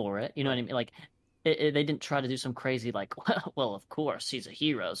fun for it. You know what I mean? Like, they didn't try to do some crazy, like, well, of course, he's a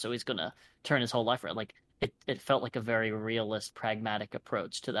hero, so he's going to turn his whole life around. Like, it felt like a very realist, pragmatic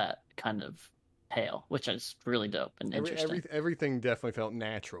approach to that kind of tale, which is really dope and interesting. Everything definitely felt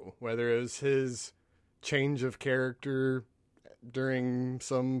natural, whether it was his change of character during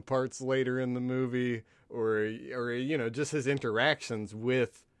some parts later in the movie, or you know, just his interactions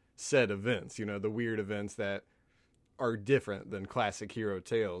with said events, you know, the weird events that are different than classic hero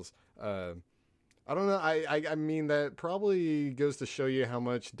tales. I don't know. I mean, that probably goes to show you how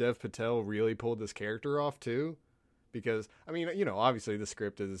much Dev Patel really pulled this character off too, because I mean, you know, obviously the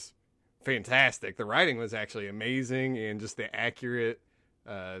script is fantastic. The writing was actually amazing, and just the accurate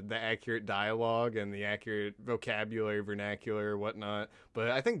dialogue and the accurate vocabulary, vernacular, whatnot.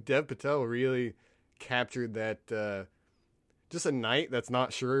 But I think Dev Patel really captured that, just a knight that's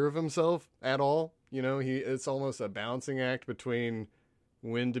not sure of himself at all. You know, it's almost a balancing act between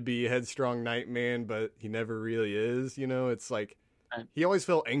when to be a headstrong knight man, but he never really is. You know, it's like he always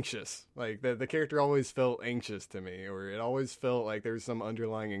felt anxious. Like the character always felt anxious to me, or it always felt like there was some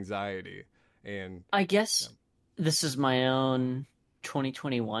underlying anxiety. And I guess this is my own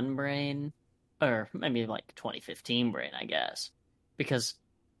 2021 brain, or maybe like 2015 brain, I guess, because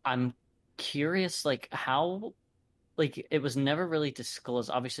I'm curious, like, how, like, it was never really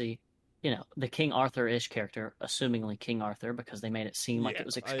disclosed. Obviously, you know, the King Arthur-ish character, assumingly King Arthur, because they made it seem like it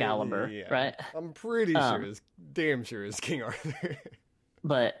was Excalibur, right? I'm pretty sure damn sure it's King Arthur.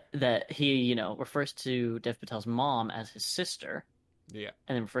 But that he, you know, refers to Dev Patel's mom as his sister. Yeah.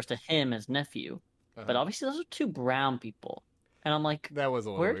 And then refers to him as nephew. But obviously those are two brown people. And I'm like, that was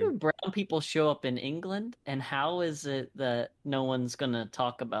a where weird. do brown people show up in England? And how is it that no one's going to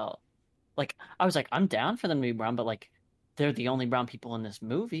talk about, like, I was like, I'm down for them to be brown, but like, they're the only brown people in this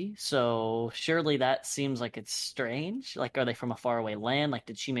movie, so surely that seems like it's strange. Like, are they from a faraway land? Like,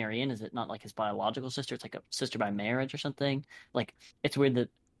 did she marry in? Is it not like his biological sister? It's like a sister by marriage or something. Like, it's weird that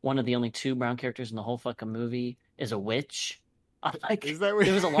one of the only two brown characters in the whole fucking movie is a witch. I'm like, is that weird?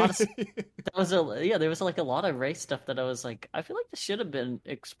 There was a lot of there was like a lot of race stuff that I was like, I feel like this should have been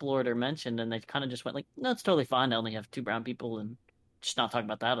explored or mentioned, and they kind of just went like, no, it's totally fine to only have two brown people and just not talk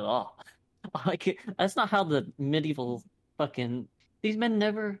about that at all. Like, that's not how the medieval fucking, these men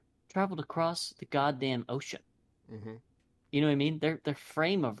never traveled across the goddamn ocean. Mm-hmm. You know what I mean? Their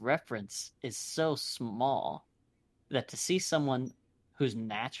frame of reference is so small that to see someone who's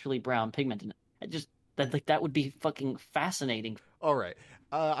naturally brown pigmented, that would be fucking fascinating. All right,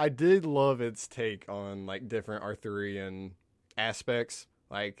 I did love its take on like different Arthurian aspects.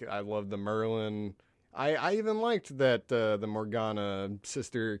 Like, I love the Merlin. I even liked that the Morgana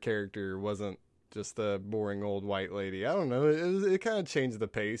sister character wasn't just the boring old white lady. I don't know. It kind of changed the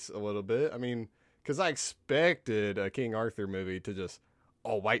pace a little bit. I mean, because I expected a King Arthur movie to just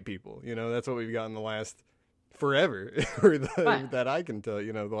all white people. You know, that's what we've got in the last forever, Right. that I can tell.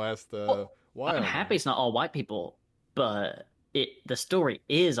 You know, the last Well, I'm while happy now. it's not all white people, but the story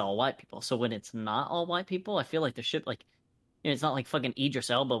is all white people. So when it's not all white people, I feel like there should like it's not like fucking Idris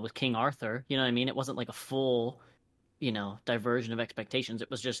Elba with King Arthur. You know what I mean? It wasn't like a full diversion of expectations. It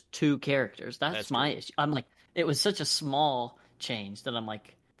was just two characters. That's That's my true. issue. I'm like, it was such a small change that I'm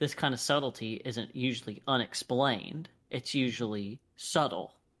like, this kind of subtlety isn't usually unexplained. It's usually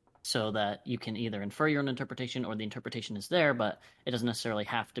subtle, so that you can either infer your own interpretation or the interpretation is there, but it doesn't necessarily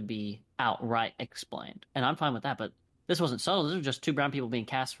have to be outright explained. And I'm fine with that. But this wasn't subtle. This was just two brown people being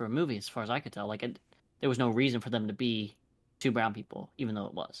cast for a movie, as far as I could tell. There was no reason for them to be two brown people, even though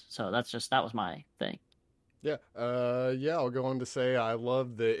it was. So that was my thing. Yeah. Yeah, I'll go on to say I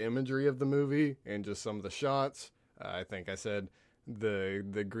love the imagery of the movie and just some of the shots. I think I said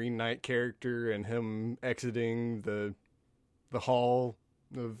the Green Knight character and him exiting the hall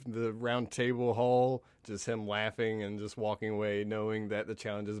of the round table hall, just him laughing and just walking away knowing that the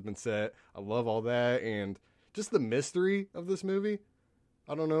challenge has been set. I love all that and just the mystery of this movie.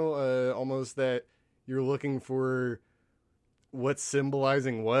 I don't know, almost that you're looking for what's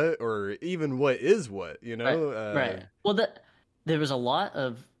symbolizing what or even what is what, you Right, know? right. Well, there was a lot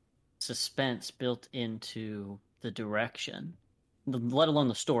of suspense built into the direction, let alone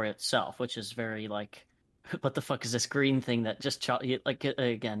the story itself, which is very like, what the fuck is this green thing that just like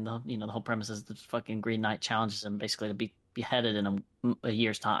again, the whole premise is the fucking Green Knight challenges him basically to be beheaded in a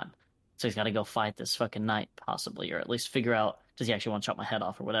year's time, so he's got to go fight this fucking knight possibly, or at least figure out does he actually want to chop my head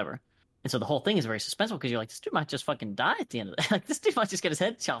off or whatever. And so the whole thing is very suspenseful because you're like, this dude might just fucking die at the end of it. Like this dude might just get his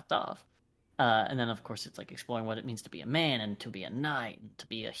head chopped off. And then, of course, it's like exploring what it means to be a man and to be a knight and to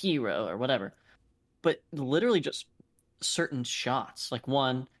be a hero or whatever. But literally, just certain shots. Like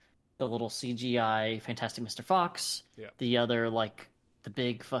one, the little CGI Fantastic Mr. Fox. Yeah. The other, like the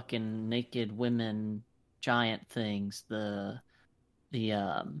big fucking naked women giant things. The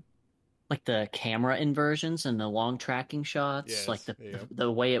like the camera inversions and the long tracking shots, like Yes. Yeah.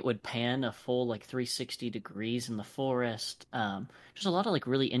 the way it would pan a full like 360 degrees in the forest. There's a lot of like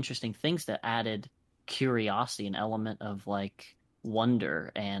really interesting things that added curiosity, an element of like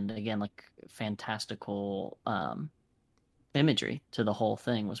wonder, and again like fantastical imagery to the whole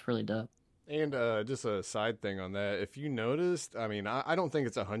thing was really dope. And just a side thing on that, if you noticed, I mean, I don't think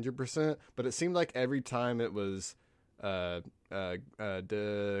it's 100%, but it seemed like every time it was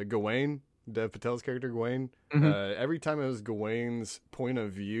Gawain, Dev Patel's character Gawain, Mm-hmm. every time it was Gawain's point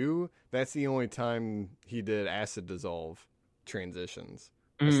of view, that's the only time he did acid dissolve transitions.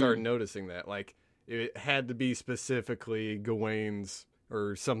 I started Mm, noticing that, like, it had to be specifically Gawain's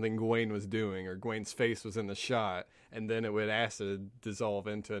or something Gawain was doing, or Gawain's face was in the shot, and then it would acid dissolve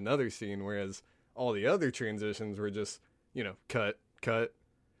into another scene, whereas all the other transitions were just, cut, cut.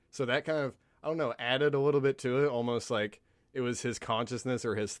 So that kind of, I don't know, added a little bit to it, almost like it was his consciousness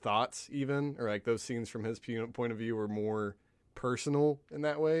or his thoughts, even, or like those scenes from his point of view were more personal in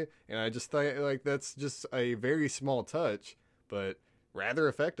that way. And I just thought, like, that's just a very small touch, but rather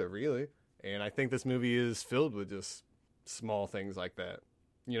effective, really. And I think this movie is filled with just small things like that.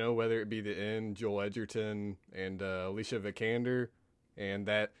 You know, whether it be the end, Joel Edgerton and Alicia Vikander, and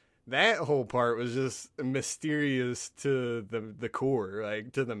that whole part was just mysterious to the core,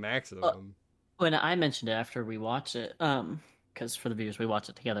 like to the uh, maximum. when I mentioned it after we watched it, because for the viewers we watched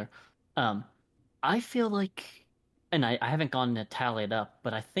it together, um, I feel like, and I haven't gone to tally it up,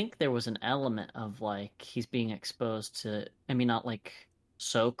 but I think there was an element of like he's being exposed to, I mean, not like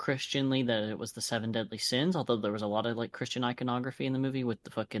so Christianly that it was the seven deadly sins, although there was a lot of like Christian iconography in the movie with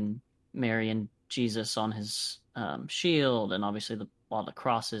the fucking Mary and Jesus on his shield, and obviously a lot of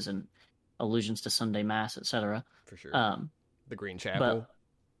crosses and allusions to Sunday Mass, etc. For sure. Um, The Green Chapel.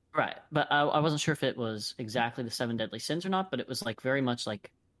 but Right, but I wasn't sure if it was exactly the seven deadly sins or not, but it was like very much like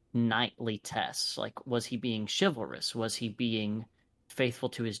knightly tests. Like, was he being chivalrous? Was he being faithful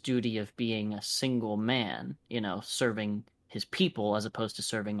to his duty of being a single man, serving his people as opposed to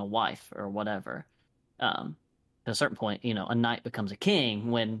serving a wife or whatever? At a certain point, a knight becomes a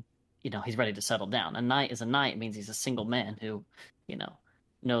king when, he's ready to settle down. A knight is a knight, it means he's a single man who, you know,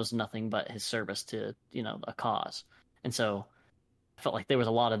 knows nothing but his service to, a cause. And so I felt like there was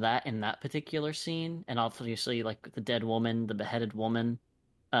a lot of that in that particular scene, and obviously like the dead woman, the beheaded woman,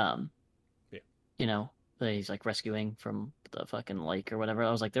 um, Yeah. that he's like rescuing from the fucking lake or whatever. I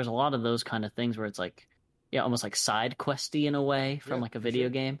was like, there's a lot of those kind of things where it's like, yeah, almost like side questy in a way from Yeah, like a for video sure.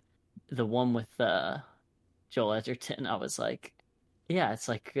 game. The one with Joel Edgerton, I was like, yeah, it's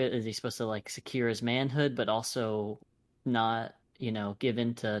like, is he supposed to like secure his manhood, but also not, give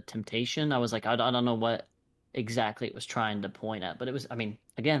in to temptation? I was like, I don't know what exactly it was trying to point at, but it was, I mean,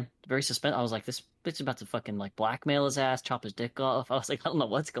 again, very suspense. I was like, this bitch is about to fucking like blackmail his ass, chop his dick off. I was like, I don't know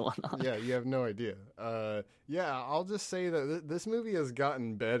what's going on. Yeah, you have no idea. Yeah, I'll just say that this movie has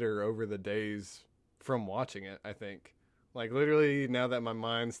gotten better over the days from watching it, I think. Like, literally, now that my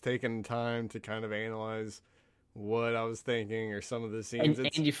mind's taken time to kind of analyze what I was thinking or some of the scenes, And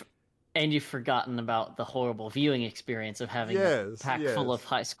it's. you've forgotten about the horrible viewing experience of having a Yes, pack full of yes.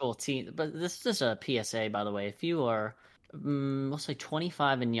 high school teens. But this is a PSA, by the way. If you are, we'll say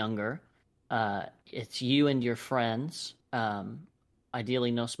 25 and younger, it's you and your friends.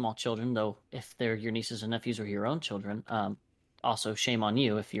 Ideally, no small children, though. If they're your nieces and nephews or your own children, also shame on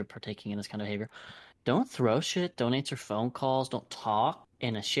you if you're partaking in this kind of behavior. Don't throw shit. Don't answer phone calls. Don't talk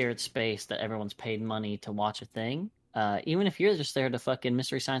in a shared space that everyone's paid money to watch a thing. Even if you're just there to fucking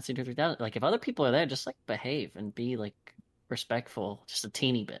Mystery Science Theater 3000, like if other people are there, just like behave and be like respectful, just a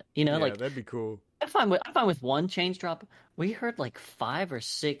teeny bit. Yeah, Like that'd be cool. I'm fine with one change drop. We heard like 500 or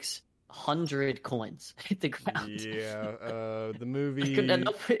 600 coins hit the ground. Yeah, the I couldn't.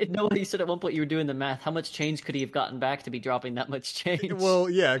 movie. Nobody said at one point you were doing the math. How much change could he have gotten back to be dropping that much change? Well,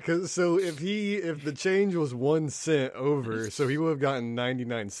 yeah, because so if the change was 1 cent over, so he would have gotten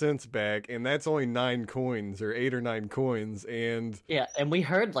 99 cents back, and that's only 9 coins or 8 or 9 coins, and Yeah, and we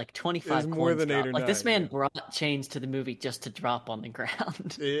heard like it's 25 more coins than eight drop. or Like this nine. man Yeah. brought change to the movie just to drop on the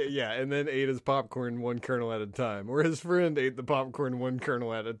ground. Yeah, and then ate his popcorn one kernel at a time, or his friend ate the popcorn one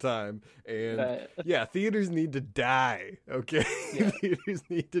kernel at a time. And Right. yeah, theaters need to die. Okay, Yeah. theaters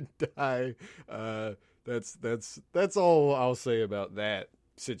need to die. That's all I'll say about that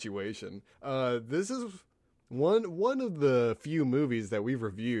situation. This is one of the few movies that we've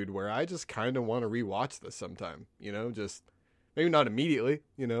reviewed where I just kind of want to rewatch this sometime. Just maybe not immediately,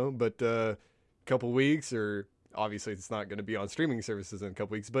 but couple weeks, or obviously it's not going to be on streaming services in a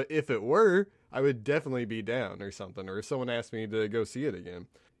couple weeks, but if it were, I would definitely be down or something, or if someone asked me to go see it again.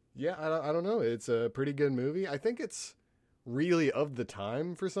 Yeah, I don't know. It's a pretty good movie. I think it's really of the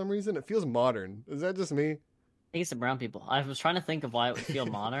time for some reason. It feels modern. Is that just me? think it's the brown people. I was trying to think of why it would feel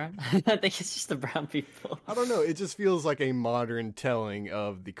modern. I think it's just the brown people. I don't know. It just feels like a modern telling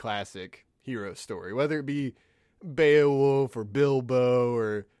of the classic hero story, whether it be Beowulf or Bilbo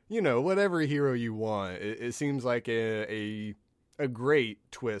or whatever hero you want. It seems like a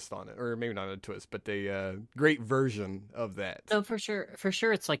great twist on it, or maybe not a twist, but a great version of that. So for sure,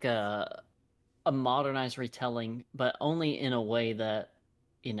 it's like a modernized retelling, but only in a way that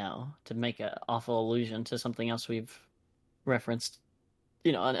to make an awful allusion to something else we've referenced.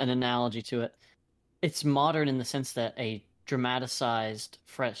 An analogy to it. It's modern in the sense that a dramatized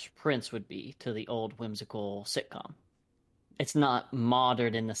Fresh Prince would be to the old whimsical sitcom. It's not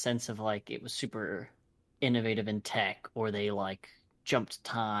modern in the sense of like it was super innovative in tech or they like jumped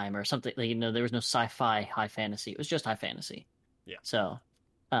time or something. Like, there was no sci-fi high fantasy. It was just high fantasy. Yeah. So,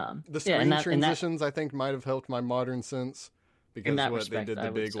 The yeah, screen transitions, I think, might have helped my modern sense in because that what they respect, did I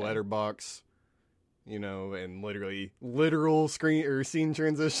the would big say. letterbox, and literal screen or scene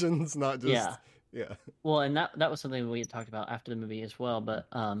transitions, not just Yeah. yeah. Well, and that was something we had talked about after the movie as well. But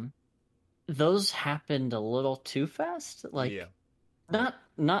those happened a little too fast. Yeah. Like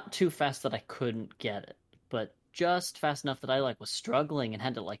not too fast that I couldn't get it, but just fast enough that I like was struggling and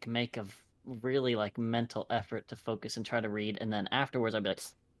had to like make a really like mental effort to focus and try to read. And then afterwards, I'd be like,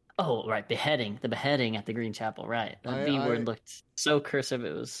 "Oh, right, the beheading at the Green Chapel, right? That B I word looked so cursive,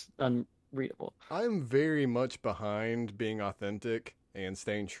 it was unreadable." I'm very much behind being authentic and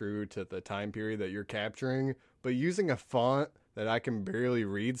staying true to the time period that you're capturing, but using a font that I can barely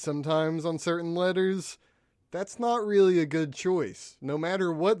read sometimes on certain letters, that's not really a good choice. No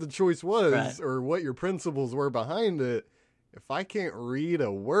matter what the choice was Right. or what your principles were behind it, if I can't read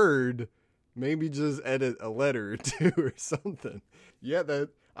a word, maybe just edit a letter or two or something. Yeah, that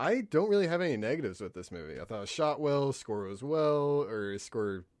I don't really have any negatives with this movie. I thought it was shot well, score was well, or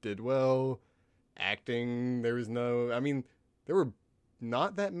score did well. Acting, there was no, I mean, there were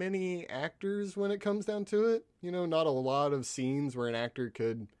not that many actors when it comes down to it. Not a lot of scenes where an actor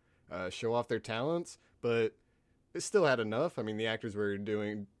could show off their talents, but it still had enough. I mean, the actors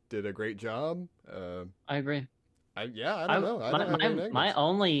did a great job. I agree. I don't know. I don't have any My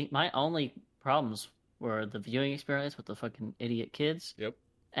negatives. only problems were the viewing experience with the fucking idiot kids Yep.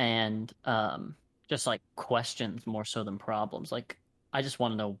 and just like questions more so than problems. Like I just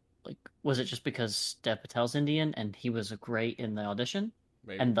want to know, like, was it just because Dev Patel's Indian and he was great in the audition,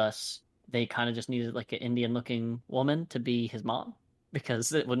 Maybe. and thus they kind of just needed like an Indian looking woman to be his mom?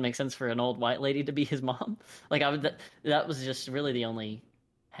 because it would make sense for an old white lady to be his mom. Like I would that was just really the only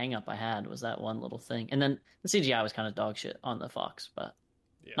hang up I had was that one little thing. And then the CGI was kind of dog shit on the Fox, but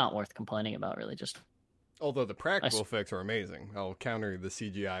Yeah. not worth complaining about really. Just Although the practical effects are amazing. I'll counter the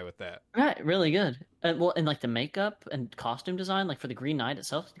CGI with that. right, really good. And like the makeup and costume design, like for the Green Knight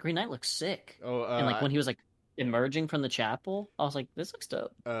itself, the Green Knight looks sick. Oh, And like when he was like emerging from the chapel, I was like, this looks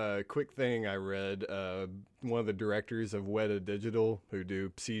dope. quick thing I read, one of the directors of Weta Digital, who do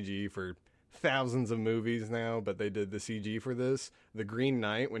CG for thousands of movies now, but they did the CG for this. The Green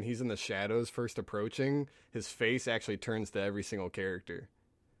Knight, when he's in the shadows first approaching, his face actually turns to every single character.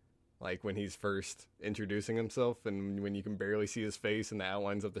 Like when he's first introducing himself and when you can barely see his face in the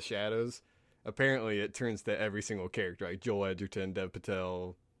outlines of the shadows, apparently it turns to every single character, like Joel Edgerton, Dev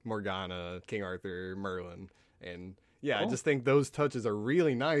Patel, Morgana, King Arthur, Merlin. And yeah, Cool. I just think those touches are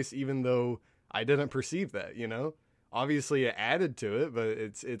really nice, even though I didn't perceive that, you know? Obviously it added to it, but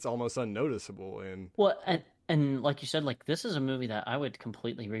it's almost unnoticeable. And Well, and like you said, like this is a movie that I would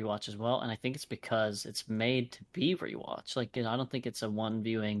completely rewatch as well, and I think it's because it's made to be rewatched. Like I don't think it's a one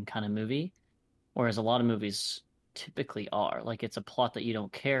viewing kind of movie, whereas a lot of movies typically are. Like it's a plot that you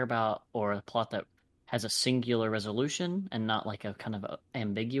don't care about, or a plot that has a singular resolution and not like a kind of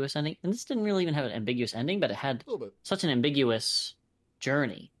ambiguous ending. And this didn't really even have an ambiguous ending, but it had a little bit. such an ambiguous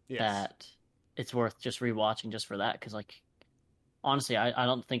journey Yes. that it's worth just rewatching just for that. Because like honestly, I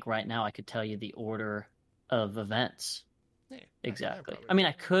don't think right now I could tell you the order of events Yeah, exactly. probably- I mean,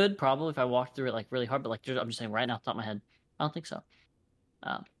 I could probably if I walked through it like really hard, but like I'm just saying right now, off the top of my head, I don't think so.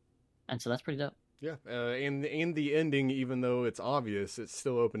 And so that's pretty dope. Yeah, and the ending, even though it's obvious, it's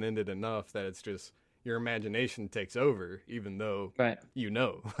still open ended enough that it's just your imagination takes over, even though Right. you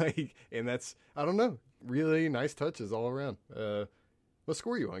know. Like, and that's I don't know, really nice touches all around. What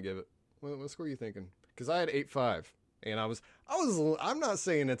score you want to give it? What score are you thinking? Because I had 8.5, and I'm not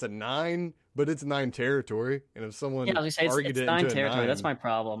saying it's a 9, but it's 9 territory. And if someone Yeah, I was gonna say argued it's it 9 into a territory. 9, That's my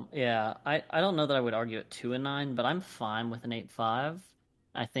problem. Yeah, I don't know that I would argue it to a 9, but I'm fine with an 8.5.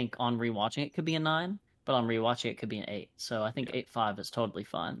 I think on rewatching it could be a 9, but on rewatching it could be an 8. So I think 8.5 is totally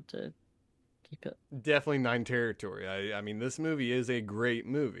fine to keep it. definitely 9 territory. I mean, this movie is a great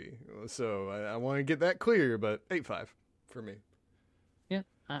movie, so I want to get that clear. But 8.5 for me. Yeah,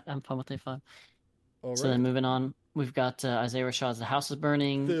 I'm fine with 8.5. All So right. then moving on, we've got Isaiah Rashad's The House is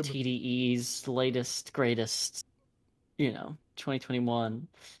Burning, Fib. TDE's latest, greatest, 2021.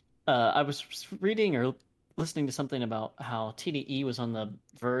 I was reading or listening to something about how TDE was on the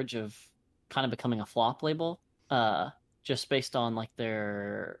verge of kind of becoming a flop label, just based on like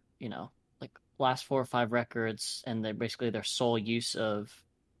their, like last 4 or 5 records and they're basically their sole use of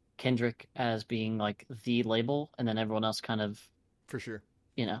Kendrick as being like the label, and then everyone else kind of, For sure.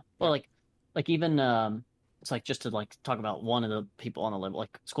 well, like even it's like just to like talk about one of the people on the label,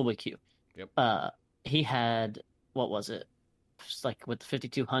 like Schoolboy Q. Yep. He had what was it? Just like with the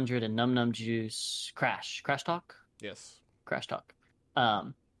 5200 and Num Num Juice, Crash Talk, Yes. Crash Talk.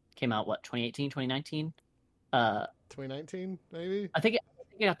 Came out what 2018, 2019. 2019, maybe? I think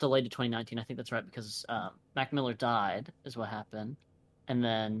it got delayed to 2019. I think that's right because Mac Miller died is what happened, and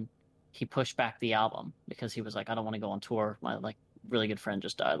then he pushed back the album because he was like, I don't want to go on tour. My like really good friend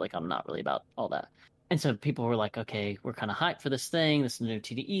just died. Like I'm not really about all that. And so people were like, okay, we're kind of hyped for this thing, this new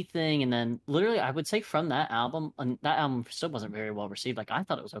TDE thing. And then literally, I would say from that album, and that album still wasn't very well received. Like I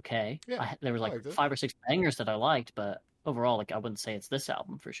thought it was okay. Yeah, there was I like liked it. 5 or 6 bangers that I liked, but overall, like I wouldn't say it's this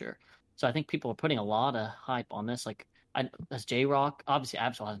album for sure. So I think people are putting a lot of hype on this. Like as J Rock, obviously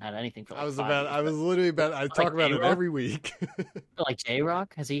Absol hasn't had anything for like 5 years, I was literally about, I talk about it J-Rock? every week. but like J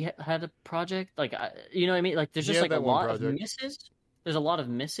Rock, has he had a project? Like, you know what I mean? Like there's He just had like a that one lot of project. misses. There's a lot of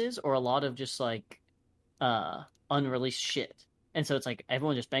misses or a lot of just like unreleased shit. And so it's like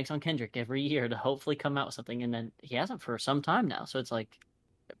everyone just banks on Kendrick every year to hopefully come out with something, and then he hasn't for some time now. So it's like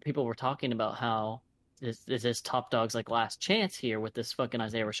people were talking about how this is Top Dog's like last chance here with this fucking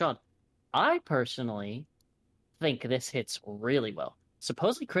Isaiah Rashad. I personally think this hits really well.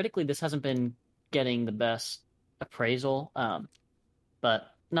 Supposedly critically, this hasn't been getting the best appraisal, but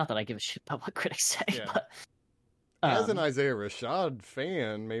not that I give a shit about what critics say. Yeah. But As an Isaiah Rashad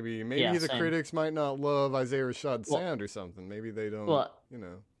fan, maybe Yeah, the same. critics might not love Isaiah Rashad's Well- sound or something. Maybe they don't, well, you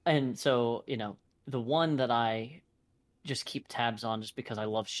know. and so the one that I just keep tabs on just because I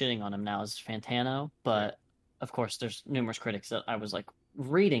love shitting on him now is Fantano. But of course, there's numerous critics that I was like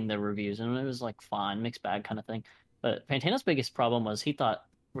reading the reviews, and it was like fine, mixed bag kind of thing. But Fantano's biggest problem was he thought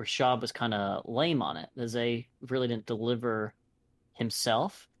Rashad was kind of lame on it. Zay really didn't deliver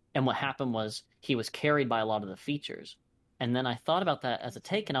himself, and what happened was he was carried by a lot of the features. And then I thought about that as a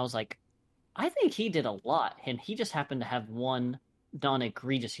take, and I was like, I think he did a lot, and he just happened to have one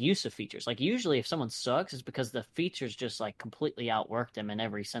non-egregious use of features. Like usually if someone sucks, it's because the features just like completely outwork them in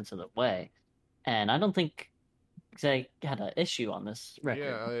every sense of the way. And I don't think they had an issue on this Yeah,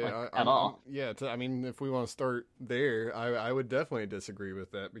 record, like at I'm all. yeah. I mean, if we want to start there, I would definitely disagree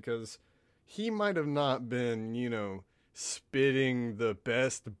with that because he might have not been, spitting the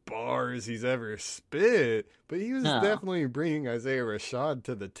best bars he's ever spit, but he was No. definitely bringing Isaiah Rashad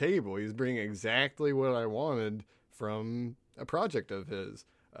to the table. He's bringing exactly what I wanted from a project of his.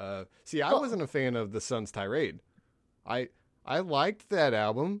 See, I Well, wasn't a fan of the Sun's Tirade. I I liked that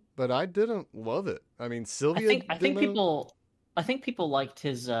album, but I didn't love it. I mean, Sylvia I think demo. people liked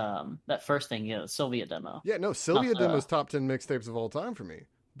his that first thing, the Sylvia demo. Yeah, no, Not Sylvia the demo's top 10 mixtapes of all time for me.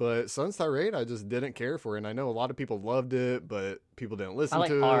 But Sun's Tirade, I just didn't care for. And I know a lot of people loved it, but people didn't I listen like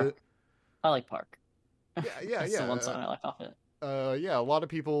to it. Park. I like Park. Yeah, yeah, That's the one yeah. song I like off it. Yeah, a lot of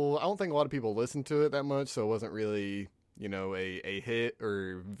people, I don't think a lot of people listened to it that much, so it wasn't really, a hit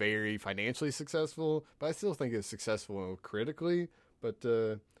or very financially successful. But I still think it's successful critically. But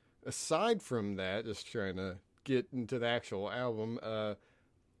aside from that, just trying to get into the actual album,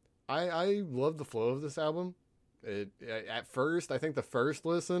 I love the flow of this album. At first, I think the first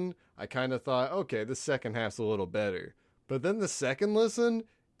listen, I kind of thought, okay, the second half's a little better. But then the second listen,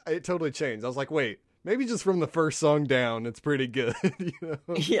 it totally changed. I was like, wait, maybe just from the first song down, it's pretty good. you know?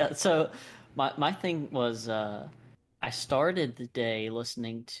 Yeah, so my thing was I started the day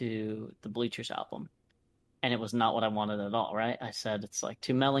listening to the Bleachers album, and it was not what I wanted at all, right? I said it's like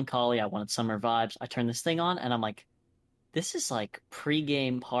too melancholy. I wanted summer vibes. I turned this thing on, and I'm like, this is like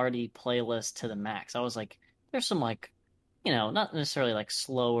pre-game party playlist to the max. I was like, there's some like, not necessarily like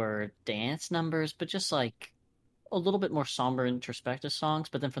slower dance numbers, but just like a little bit more somber introspective songs.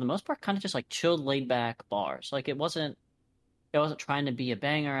 But then for the most part, kind of just like chilled, laid back bars. Like it wasn't trying to be a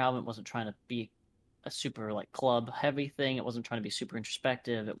banger album. It wasn't trying to be a super like club heavy thing. It wasn't trying to be super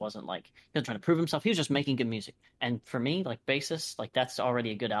introspective. It wasn't like he wasn't trying to prove himself. He was just making good music. And for me, like basis, like that's already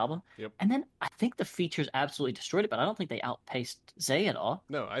a good album. Yep. And then I think the features absolutely destroyed it, but I don't think they outpaced Zay at all.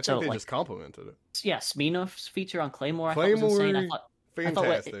 No, I So think they like just complimented it. yeah, Sminoff's feature on Claymore I thought was insane. Claymore, I thought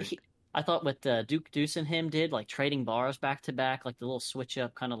what fantastic. I thought what Duke Deuce and him did, like trading bars back to back, like the little switch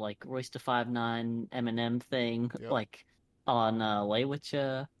up, kind of like Royce to 5'9" Eminem thing, Yep. like on Lay With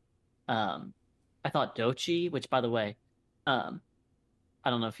Ya. Um, I thought Dochi, which by the way, um, I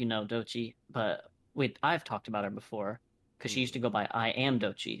don't know if you know Dochi, but I've talked about her before because she used to go by I Am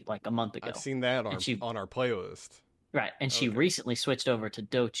Dochi like a month I've ago, seen that and she on our playlist. right, and she Okay. recently switched over to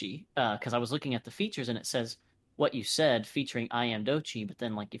Dochi because I was looking at the features and it says what you said featuring I Am Dochi, but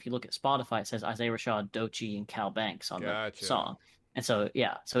then like if you look at Spotify, it says Isaiah Rashad, Dochi, and Cal Banks on the Gotcha. song, and so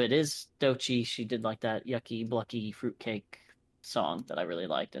yeah, so it is Dochi. She did like that yucky, blucky fruitcake song that I really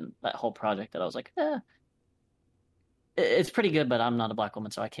liked, and that whole project that I was like, it's pretty good, but I'm not a black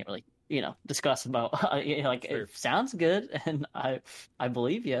woman, so I can't really, discuss about. Like Fair. it sounds good, and I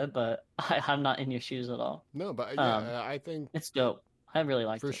believe you, but I'm not in your shoes at all. No, but Um, yeah, I think it's dope. I really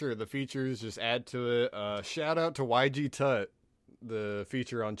liked for it. sure the features just add to it. Shout out to YG Tut, the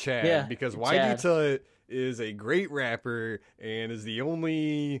feature on Chad, Yeah, because YG Chad. Tut is a great rapper and is the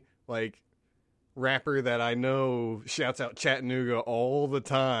only like rapper that I know shouts out Chattanooga all the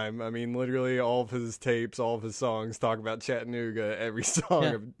time. I mean, literally all of his tapes, all of his songs talk about Chattanooga, every song Yeah,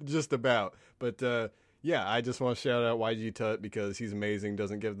 of just about. But yeah, I just want to shout out YG Tut because he's amazing,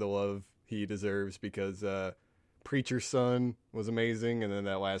 doesn't give the love he deserves because Preacher's Son was amazing, and then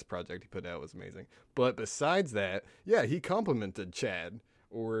that last project he put out was amazing. But besides that, yeah, he complimented Chad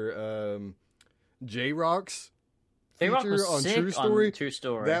or J Rock's J Rock feature was on sick True on Story. True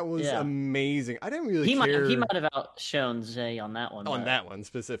Story. That was Yeah, amazing. I didn't really he care might have outshone Zay on that one, on but that one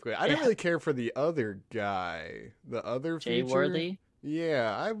specifically. I didn't yeah, really care for the other guy, the other Jay feature. Worthy. Yeah,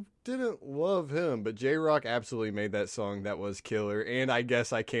 I didn't love him, but J Rock absolutely made that song that was killer. And I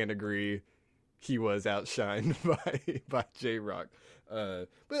guess I can't agree he was outshined by J Rock. But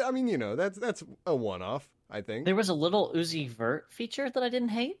I mean, that's a one off. I think. There was a little Uzi Vert feature that I didn't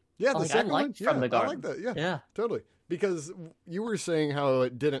hate. Yeah, the Like I second one. liked Yeah, From the I like Garden. that. Yeah, Yeah, totally. Because you were saying how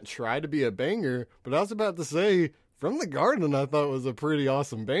it didn't try to be a banger, but I was about to say From the Garden I thought was a pretty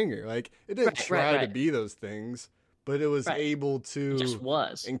awesome banger. Like it didn't try to right. be those things, but it was Right. able It just to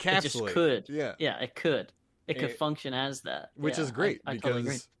was. It just encapsulate. could. Yeah. Yeah, it could. It could And- function as that. which Yeah, is great I totally agree.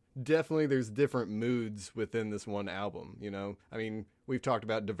 because definitely there's different moods within this one album. I mean, we've talked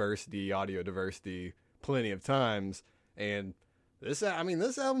about diversity, audio diversity plenty of times, and this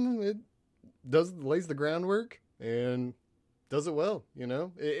album, it lays the groundwork and does it well.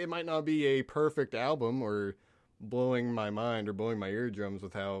 It might not be a perfect album or blowing my mind or blowing my eardrums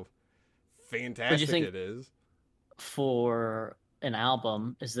with how What do you fantastic think it is. for an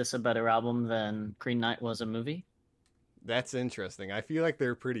album, is this a better album than Green Knight was a movie? That's interesting. I feel like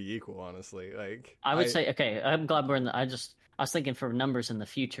they're pretty equal, honestly. Like I would say, okay, I'm glad we're in the, I was thinking for numbers in the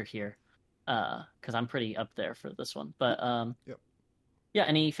future here, because I'm pretty up there for this one. But yep. yeah,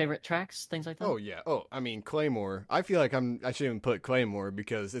 any favorite tracks, things like that? Oh yeah. Oh, I mean Claymore. I feel like I shouldn't even put Claymore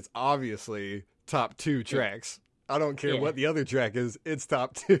because it's obviously top two tracks. I don't care what the other track is, it's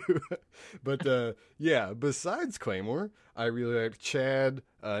top two. But yeah, besides Claymore, I really liked Chad.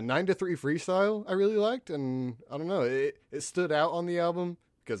 9 to 3 freestyle I really liked, and I don't know, it stood out on the album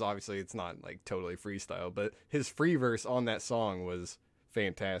because obviously it's not like totally freestyle, but his free verse on that song was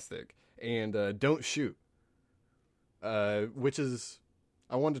fantastic. And Don't Shoot, which is,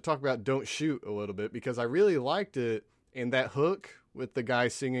 I wanted to talk about Don't Shoot a little bit because I really liked it, and that hook with the guy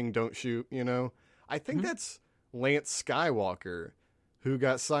singing Don't Shoot, you know, I think that's Lance Skywalker, who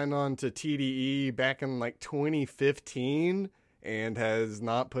got signed on to TDE back in like 2015 and has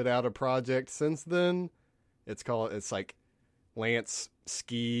not put out a project since then. It's like Lance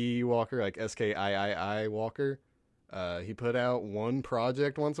Ski Walker, like Skii Walker. He put out one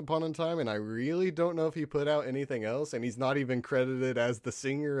project once upon a time, and I really don't know if he put out anything else, and he's not even credited as the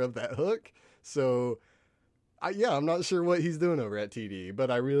singer of that hook. So I'm not sure what he's doing over at TD, but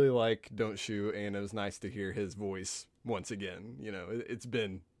I really like Don't Shoot, and it was nice to hear his voice once again. You know, it's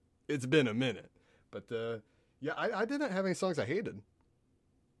been a minute, but yeah, I didn't have any songs I hated.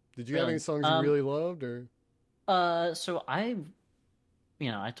 Did you have any songs you really loved, or? So I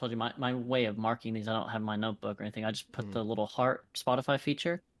told you my way of marking these. I don't have my notebook or anything. I just put the little heart Spotify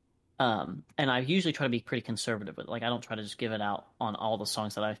feature. And I usually try to be pretty conservative with it. Like, I don't try to just give it out on all the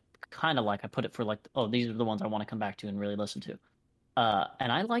songs that I kind of like. I put it for like, oh, these are the ones I want to come back to and really listen to.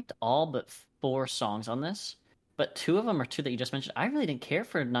 And I liked all but 4 songs on this, but 2 of them are 2 that you just mentioned. I really didn't care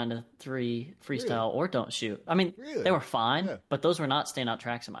for 9 to 3 freestyle or Don't Shoot. I mean, they were fine, but those were not standout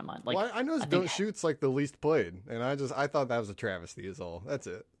tracks in my mind. Like, well, I know Don't Shoot's like the least played, and I thought that was a travesty is all. That's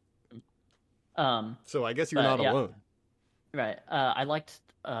it. So I guess you're not alone. Right. I liked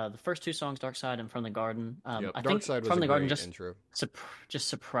the first 2 songs, Dark Side and From the Garden. I Dark think Side was From the Garden intro. just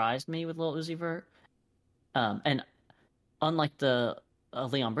surprised me with Lil Uzi Vert. And unlike the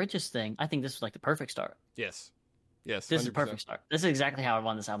Leon Bridges thing, I think this was like the perfect start. Yes, this 100%. Is a perfect start. This is exactly how I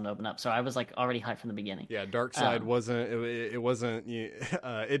wanted this album to open up. So I was like already hyped from the beginning. Yeah, Dark Side wasn't. It wasn't.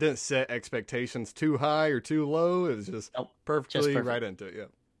 It didn't set expectations too high or too low. It was just perfectly right into it. Yeah.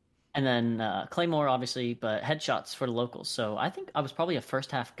 And then Claymore, obviously, but Headshots for the locals. So I think I was probably a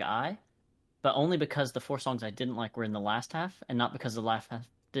first half guy, but only because the 4 songs I didn't like were in the last half, and not because the last half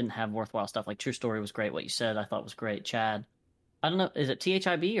didn't have worthwhile stuff. Like True Story was great. What you said, I thought was great. Chad, I don't know, is it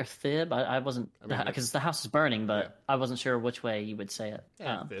THIB or Thib? I wasn't, because the house is burning, but I wasn't sure which way you would say it.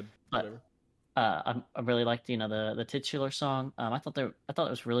 Yeah, Thib, whatever. I really liked, the titular song. I thought it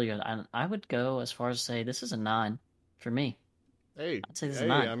was really good. I would go as far as to say this is a 9 for me. Hey, I'd say this is a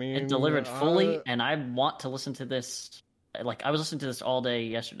 9. I mean, it delivered fully, and I want to listen to this. Like, I was listening to this all day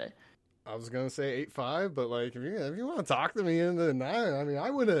yesterday. I was gonna say 8.5, but like if you want to talk to me into the 9, I mean, I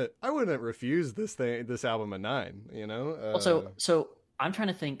wouldn't refuse this album a 9. You know. So I'm trying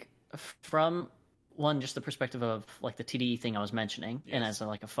to think from one, just the perspective of like the TDE thing I was mentioning, and as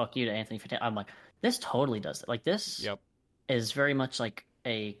like a fuck you to Anthony Fantano, I'm like, this totally does it. Like, this is very much like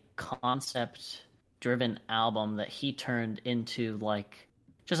a concept driven album that he turned into like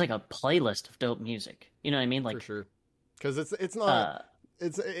just like a playlist of dope music. You know what I mean? Like, for sure, because it's not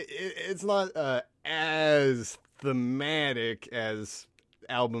it's not as thematic as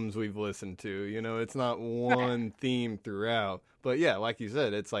albums we've listened to. You know, it's not one theme throughout. But yeah, like you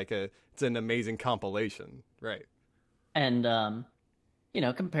said, it's an amazing compilation, right? And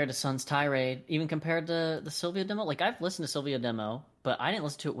compared to Sun's Tirade, even compared to the Sylvia demo, like, I've listened to Sylvia demo, but I didn't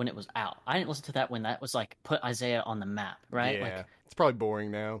listen to it when it was out. I didn't listen to that when that was like put Isaiah on the map, right? Yeah, like, it's probably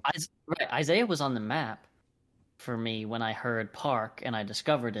boring now. Isaiah was on the map for me when I heard Park and I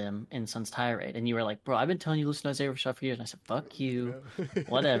discovered him in Sun's Tirade, and you were like, "Bro, I've been telling you to listen to Isaiah Rashad for years," and I said, "Fuck you,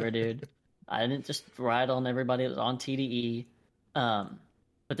 whatever, dude." I didn't just ride on everybody that was on TDE.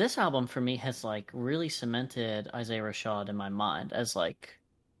 But this album for me has like really cemented Isaiah Rashad in my mind as like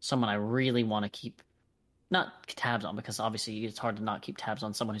someone I really want to keep not tabs on, because obviously it's hard to not keep tabs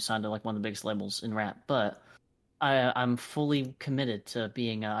on someone who signed to like one of the biggest labels in rap. But I'm fully committed to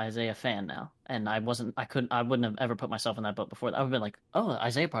being an Isaiah fan now, and I wouldn't have ever put myself in that boat before. I would have been like, "Oh,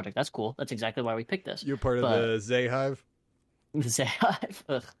 Isaiah project, that's cool. That's exactly why we picked this." You're part of the Zay Hive. Zay Hive.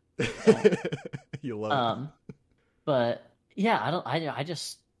 Ugh. You love it. But yeah,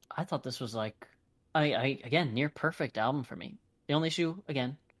 I thought this was like, again, near perfect album for me. The only issue,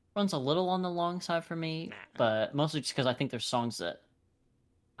 again, runs a little on the long side for me, but mostly just because I think there's songs that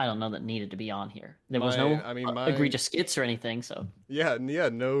I don't know that needed to be on here. There was Mine, no I mean, mine, egregious skits or anything, so yeah,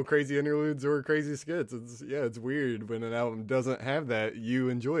 no crazy interludes or crazy skits. It's weird when an album doesn't have that. You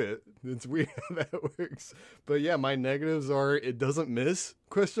enjoy it. It's weird how that works. But yeah, my negatives are it doesn't miss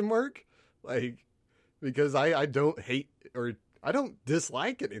question mark like because I don't hate or I don't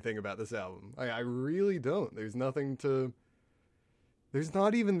dislike anything about this album. I really don't. There's not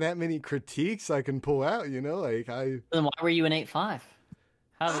even that many critiques I can pull out. Like then why were you an 8.5?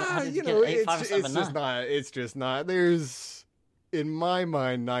 How did you get an 8.5 instead of a 9? It's just not. There's, in my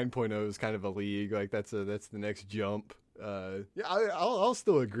mind, 9.0 is kind of a league. Like that's the next jump. Yeah, I'll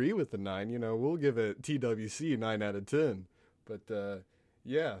still agree with the 9. We'll give it TWC 9 out of 10. But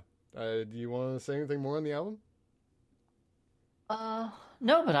yeah, do you want to say anything more on the album?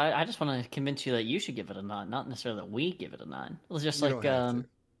 No, but I just want to convince you that you should give it a 9, not necessarily that we give it a 9. It was just You like, don't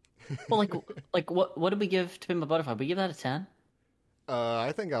have to. well, like what did we give to Be My Butterfly? We give that a 10.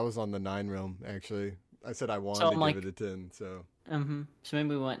 I think I was on the 9 realm actually. I said I wanted So I'm to like, give it a 10. So so maybe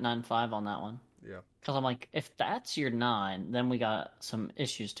we went 9.5 on that one. yeah. Because I'm like, if that's your 9, then we got some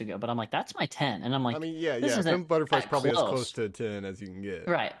issues to go. But I'm like, that's my 10, and I'm like, I mean, yeah, this yeah. isn't Pimp Butterfly's that probably as close. close to 10 as you can get.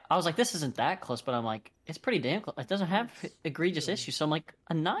 Right. I was like, this isn't that close, but I'm like, it's pretty damn close. It doesn't have egregious issues, so I'm like,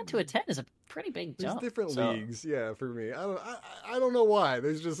 a 9 to a 10 is a pretty big There's jump. different So, leagues, yeah, for me. I don't know why.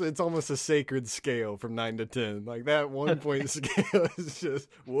 There's just it's almost a sacred scale from 9 to 10. Like that 1 point scale is just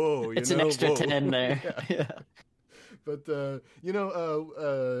whoa. it's an extra whoa. 10 there. Yeah. Yeah. But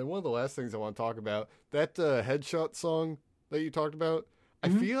one of the last things I want to talk about that headshot song that you talked about. I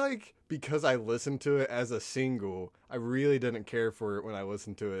feel like because I listened to it as a single, I really didn't care for it when I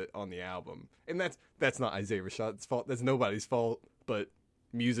listened to it on the album. And that's not Isaiah Rashad's fault. That's nobody's fault, but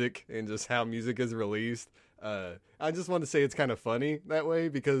music and just how music is released. I just want to say it's kind of funny that way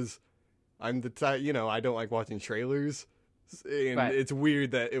because I'm the type, I don't like watching trailers. And Right. it's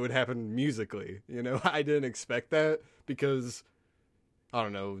weird that it would happen musically. I didn't expect that because I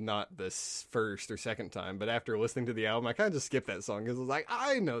don't know, not this first or second time, but after listening to the album, I kind of just skipped that song because I was like,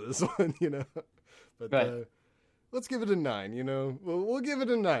 I know this one. But Right. let's give it a 9. We'll give it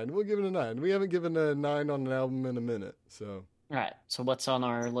a 9. We'll give it a 9. We haven't given a 9 on an album in a minute, so All right. So what's on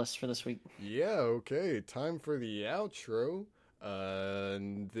our list for this week? yeah, okay. Time for the outro.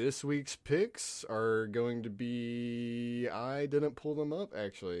 And this week's picks are going to be. I didn't pull them up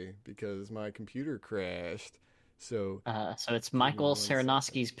actually because my computer crashed. So So it's give me Michael one second.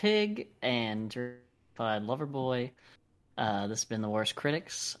 Saranosky's Pig and Certified Lover Boy. This has been The Worst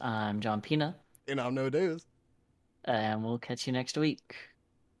Critics. I'm John Pina, And I'm No Davis. and we'll catch you next week.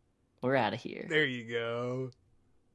 We're out of here. There you go.